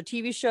where the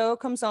TV show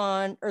comes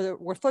on, or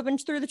we're flipping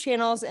through the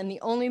channels, and the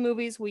only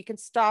movies we can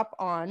stop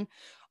on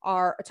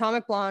are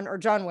Atomic Blonde or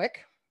John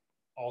Wick.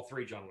 All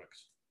 3 John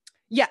Wicks.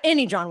 Yeah,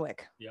 any John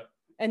Wick. Yep.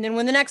 And then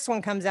when the next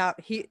one comes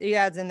out, he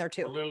adds in there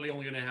too. We're literally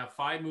only going to have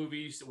 5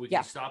 movies that we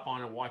can stop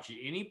on and watch at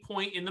any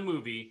point in the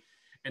movie,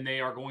 and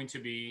they are going to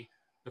be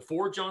the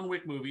 4 John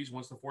Wick movies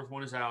once the 4th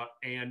one is out,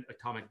 and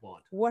Atomic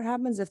Blonde. What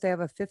happens if they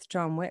have a 5th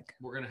John Wick?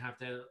 We're going to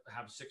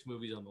have 6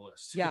 movies on the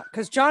list. Yeah,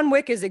 because John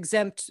Wick is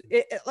exempt.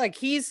 Like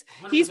he's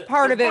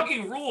part of it.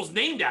 Fucking rules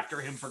named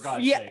after him, for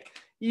God's sake.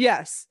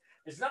 Yes.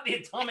 It's not the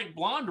Atomic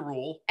Blonde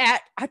rule.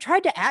 I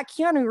tried to at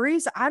Keanu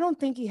Reeves. I don't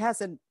think he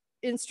has an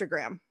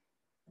Instagram.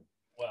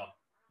 Well,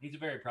 he's a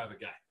very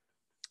private guy.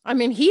 I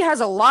mean, he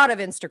has a lot of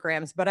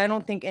Instagrams, but I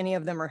don't think any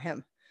of them are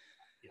him.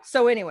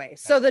 So anyway,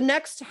 so the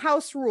next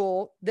house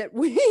rule that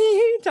we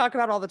talk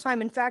about all the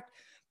time, in fact,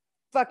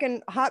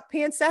 fucking Hot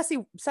Pants,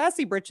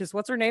 Sassy Britches,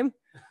 what's her name?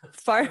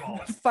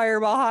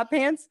 Fireball Hot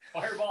Pants.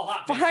 Fireball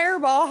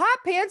Hot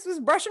Pants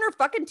was brushing her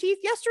fucking teeth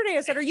yesterday.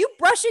 I said, are you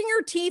brushing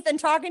your teeth and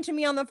talking to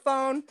me on the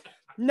phone?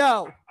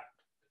 No.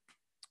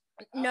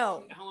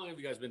 No. How long have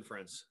you guys been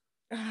friends?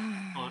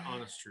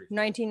 Honest truth.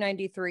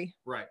 1993.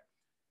 Right.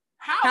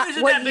 How is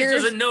it that bitch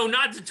doesn't know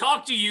not to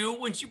talk to you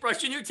when she's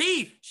brushing your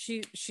teeth?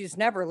 She's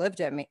never lived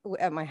at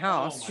my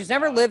house. She's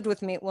never lived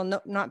with me. Well,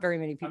 no, not very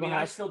many people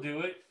have. I still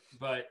do it,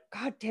 but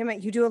God damn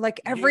it, you do it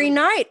like every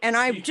night, and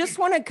I just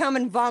want to come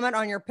and vomit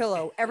on your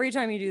pillow every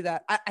time you do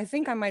that. I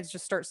think I might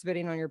just start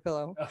spitting on your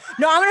pillow.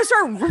 No, I'm gonna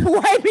start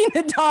wiping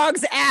the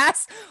dog's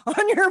ass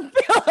on your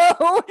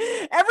pillow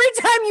every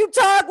time you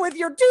talk with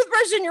your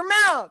toothbrush in your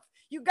mouth.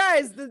 You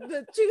guys,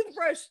 the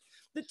toothbrush.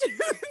 The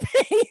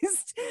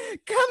toothpaste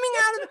coming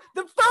out of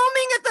the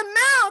foaming at the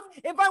mouth.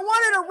 If I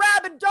wanted a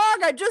rabid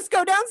dog, I'd just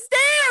go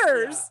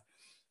downstairs.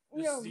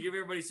 Yeah. Just to give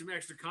everybody some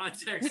extra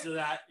context to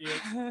that,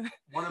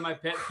 one of my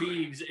pet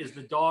peeves is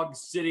the dog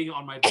sitting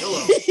on my pillow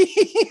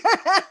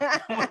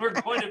when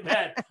we're going to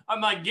bed. I'm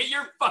like, get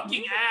your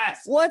fucking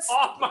ass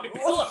off my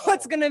pillow.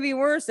 What's going to be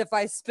worse, if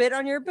I spit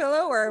on your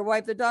pillow or I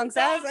wipe the dog's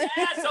ass?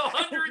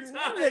 100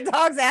 times. The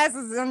dog's ass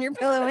is on your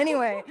pillow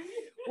anyway.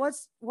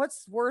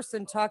 What's worse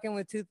than talking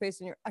with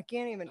toothpaste in your? I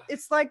can't even.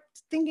 It's like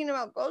thinking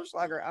about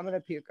Goldschlager. I'm gonna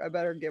puke. I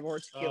better get more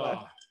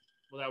tequila.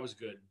 Well, that was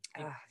good.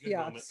 Good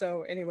yeah. moment.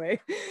 So anyway.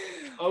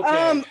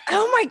 Okay.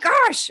 Oh my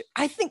gosh.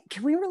 I think,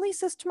 can we release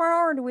this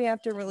tomorrow, or do we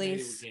have to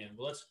release? Maybe we can.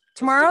 Well,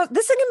 tomorrow.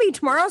 This is gonna be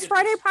tomorrow's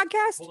Friday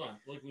podcast. Hold on.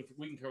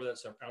 We can cover that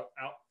stuff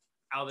out.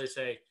 How they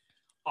say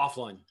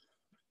offline,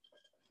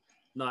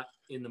 not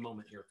in the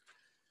moment here.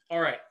 All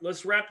right.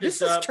 Let's wrap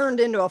this up. This has turned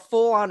into a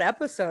full-on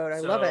episode.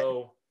 I love it.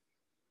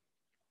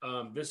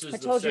 This is I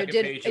told you it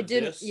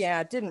didn't.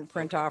 Yeah, it didn't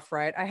print off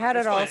right. I had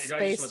it all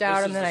spaced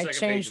out, and then I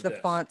changed the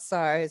font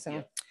size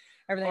and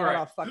everything got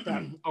all fucked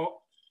up.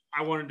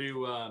 I wanted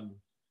to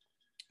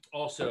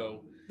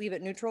also leave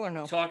it neutral or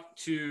no? Talk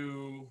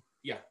to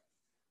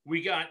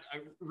we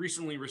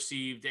recently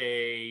received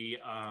a.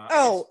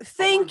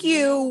 Thank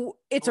you.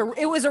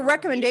 It was a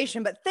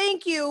recommendation, but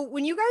thank you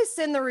when you guys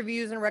send the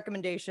reviews and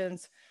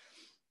recommendations.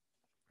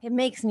 It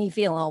makes me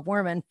feel all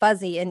warm and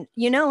fuzzy, and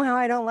you know how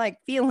I don't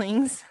like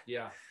feelings.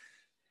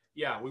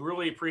 Yeah, we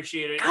really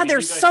appreciate it. God,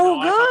 they're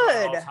so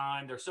good.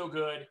 They're so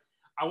good.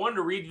 I wanted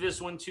to read this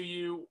one to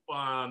you.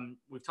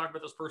 We've talked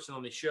about this person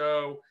on the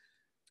show.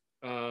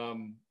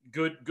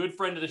 Good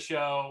friend of the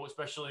show,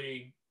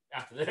 especially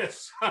after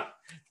this.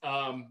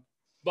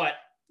 But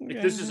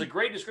this is a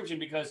great description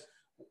because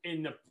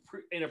in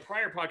a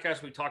prior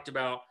podcast we talked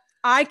about.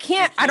 I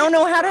don't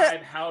know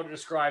how to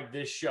describe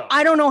this show.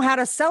 I don't know how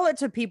to sell it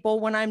to people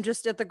when I'm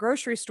just at the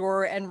grocery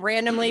store and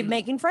randomly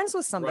making friends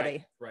with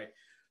somebody. Right.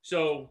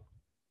 So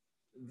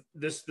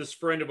this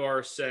friend of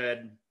ours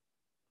said,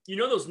 you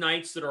know those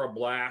nights that are a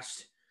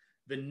blast?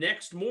 The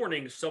next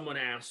morning, someone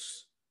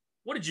asks,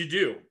 what did you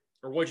do?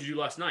 Or what did you do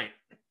last night?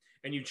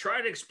 And you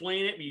try to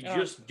explain it, but you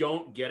just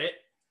don't get it.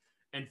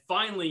 And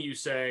finally you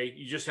say,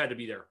 you just had to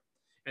be there.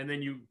 And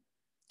then you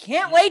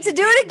can't wait to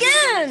do it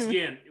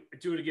again.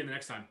 Do it again the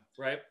next time,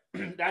 right?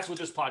 That's what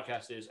this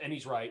podcast is. And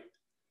he's right.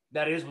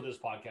 That is what this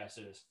podcast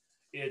is.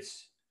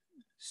 It's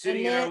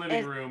sitting in our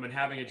living room and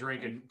having a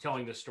drink and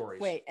telling the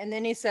stories. Wait, and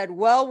then he said,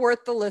 well,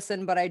 worth the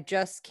listen, but I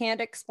just can't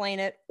explain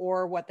it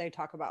or what they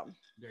talk about.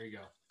 There you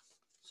go.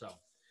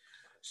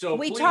 So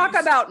we talk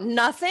about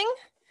nothing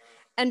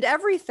and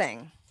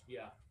everything.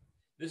 Yeah.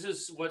 This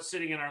is what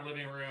sitting in our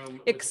living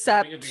room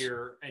except having a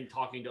beer and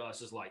talking to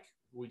us is like.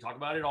 We talk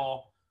about it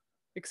all.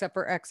 Except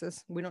for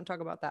exes. We don't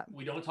talk about that.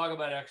 We don't talk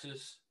about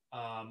exes.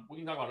 We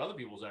can talk about other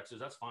people's exes.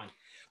 That's fine.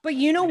 But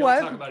you know we what?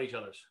 Don't talk about each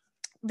other's.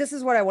 This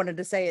is what I wanted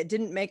to say. It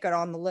didn't make it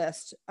on the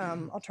list.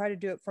 I'll try to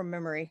do it from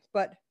memory,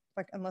 but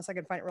unless I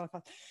can find it really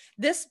fast.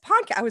 This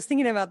podcast, I was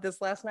thinking about this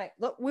last night.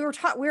 Look, we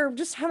were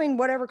just having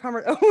whatever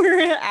conversation we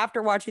were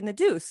after watching The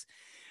Deuce.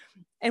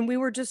 And we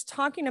were just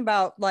talking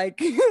about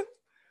like,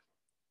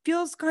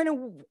 feels kind of,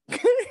 I'm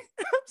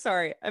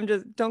sorry.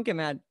 Don't get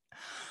mad.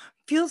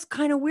 Feels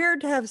kind of weird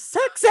to have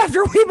sex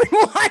after we've been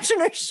watching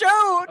a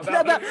show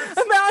about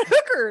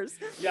hookers.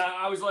 Yeah,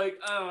 I was like,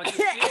 oh, it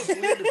just feels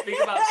weird to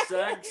think about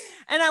sex.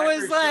 And I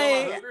was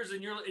like, hookers,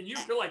 and you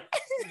feel like,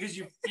 because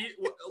you feel,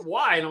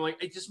 why? And I'm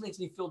like, it just makes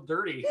me feel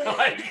dirty.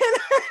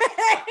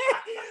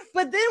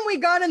 But then we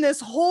got in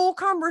this whole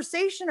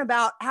conversation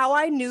about how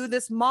I knew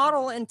this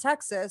model in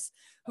Texas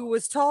who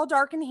was tall,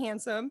 dark, and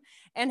handsome,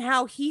 and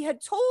how he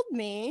had told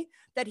me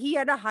that he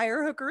had to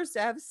hire hookers to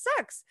have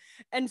sex.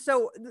 And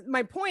so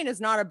my point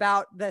is not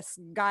about this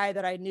guy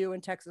that I knew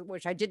in Texas,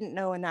 which I didn't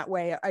know in that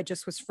way. I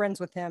just was friends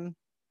with him.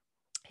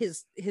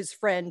 His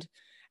friend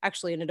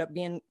actually ended up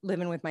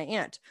living with my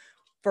aunt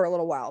for a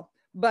little while.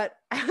 But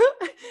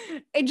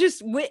it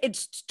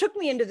took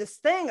me into this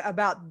thing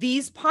about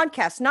these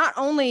podcasts. Not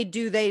only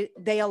do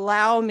they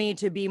allow me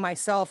to be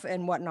myself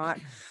and whatnot,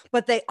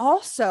 but they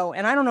also,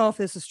 and I don't know if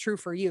this is true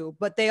for you,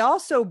 but they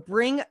also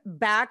bring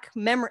back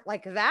memory.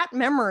 Like that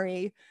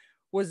memory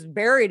was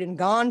buried and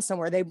gone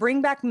somewhere. They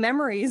bring back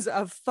memories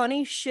of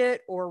funny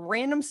shit or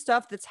random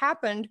stuff that's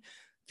happened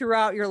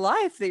throughout your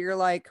life that you're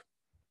like,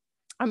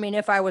 I mean,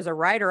 if I was a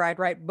writer, I'd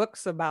write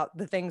books about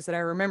the things that I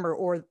remember,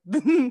 or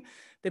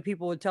the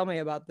people would tell me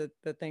about the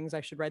things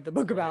I should write the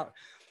book about.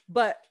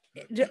 But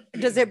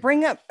does it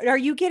bring up, are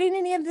you getting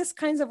any of this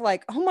kinds of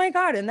like, oh my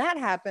God, and that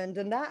happened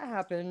and that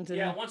happened? And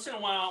yeah, once in a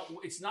while,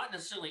 it's not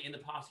necessarily in the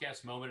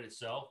podcast moment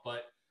itself,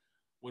 but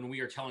when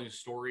we are telling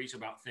stories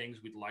about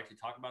things we'd like to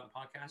talk about in the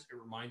podcast,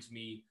 it reminds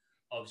me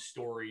of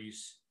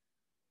stories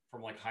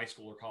from like high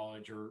school or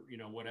college or,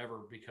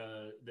 whatever,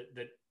 because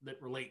that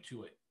relate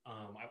to it.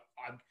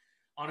 I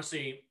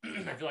honestly,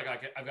 I feel like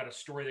I've got a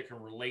story that can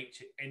relate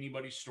to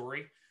anybody's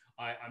story.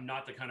 I'm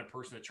not the kind of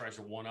person that tries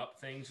to one-up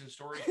things in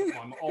stories.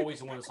 I'm always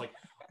the one that's like,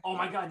 oh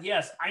my God,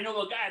 yes, I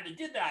know a guy that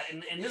did that,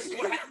 and this is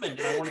what happened,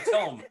 and I want to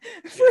tell him.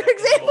 For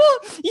example,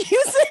 you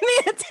sent me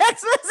a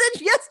text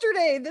message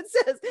yesterday that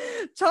says,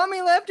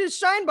 Tommy left his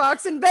shine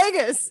box in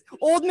Vegas.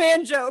 Old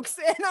man jokes.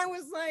 And I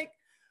was like,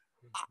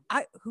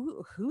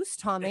 who's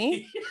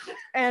Tommy?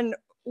 And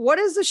what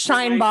is a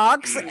shine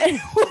box? For my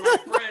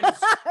friends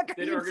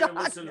that are going to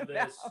listen to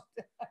this,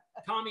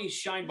 Tommy's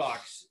shine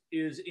box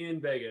is in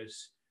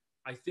Vegas.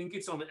 I think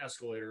it's on the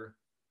escalator.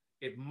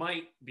 It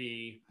might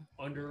be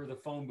under the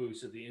phone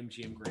booths at the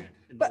MGM Grand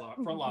in the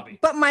front lobby.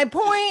 But my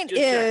point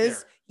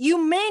is, you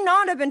may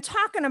not have been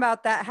talking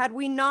about that had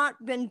we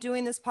not been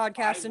doing this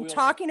podcast and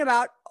talking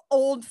about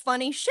old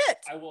funny shit.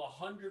 I will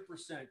 100%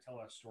 tell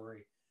that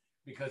story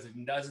because it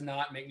does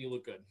not make me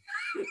look good.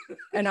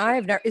 And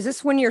I've never. Is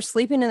this when you're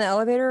sleeping in the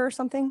elevator or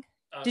something?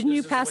 Didn't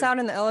you pass out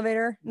in the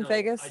elevator in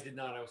Vegas? I did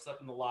not. I was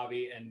up in the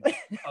lobby, and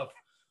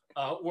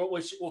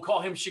we'll call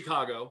him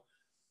Chicago.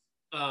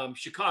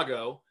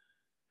 Chicago.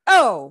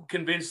 Oh,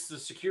 convinced the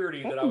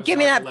security that I was. Give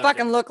me that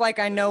fucking look like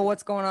I know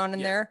what's going on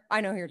in there.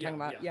 I know who you're talking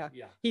about. Yeah.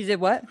 He did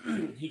what?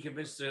 He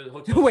convinced the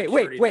hotel.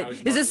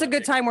 Wait. Is this a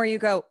good time where you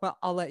go, well,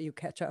 I'll let you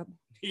catch up?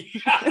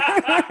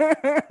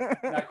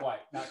 Not quite.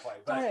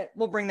 But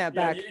we'll bring that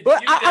back.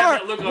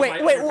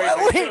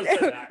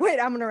 Wait,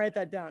 I'm gonna write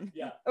that down.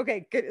 Yeah.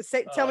 Okay, good.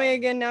 Tell me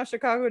again now.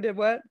 Chicago did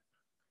what?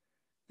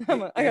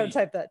 I gotta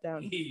type that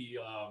down. He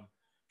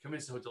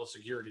convinced the hotel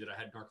security that I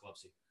had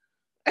narcolepsy.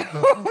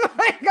 Oh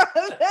my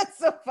God, that's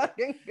so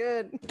fucking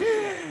good.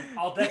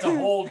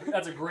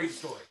 That's a great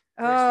story.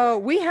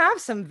 We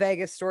have some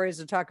Vegas stories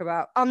to talk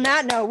about. On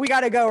that note, we got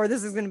to go, or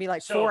this is going to be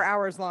like 4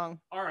 hours long.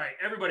 All right,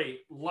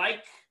 everybody,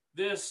 like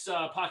this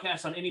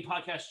podcast on any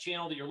podcast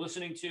channel that you're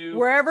listening to.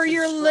 Wherever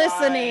you're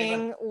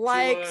listening,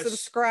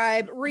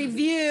 subscribe,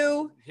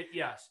 review. Hit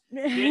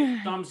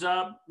thumbs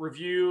up,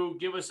 review,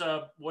 give us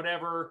a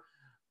whatever.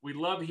 We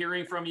love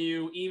hearing from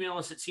you. Email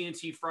us at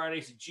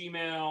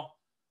cntfridays@gmail.com.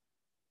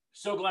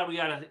 So glad we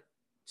got to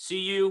see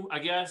you, I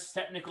guess,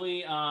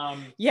 technically.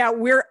 Yeah,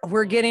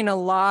 we're getting a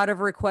lot of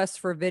requests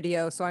for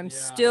video, so I'm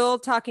still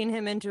talking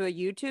him into a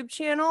YouTube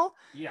channel.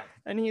 Yeah.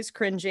 And he's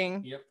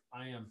cringing. Yep,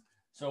 I am.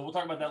 So we'll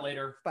talk about that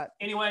later. But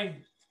anyway,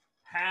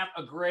 have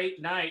a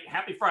great night.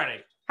 Happy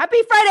Friday.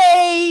 Happy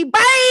Friday.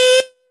 Bye.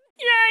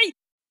 Yay.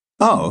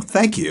 Oh,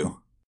 thank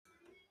you.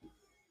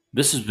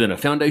 This has been a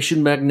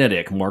Foundation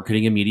Magnetic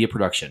Marketing and Media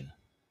production.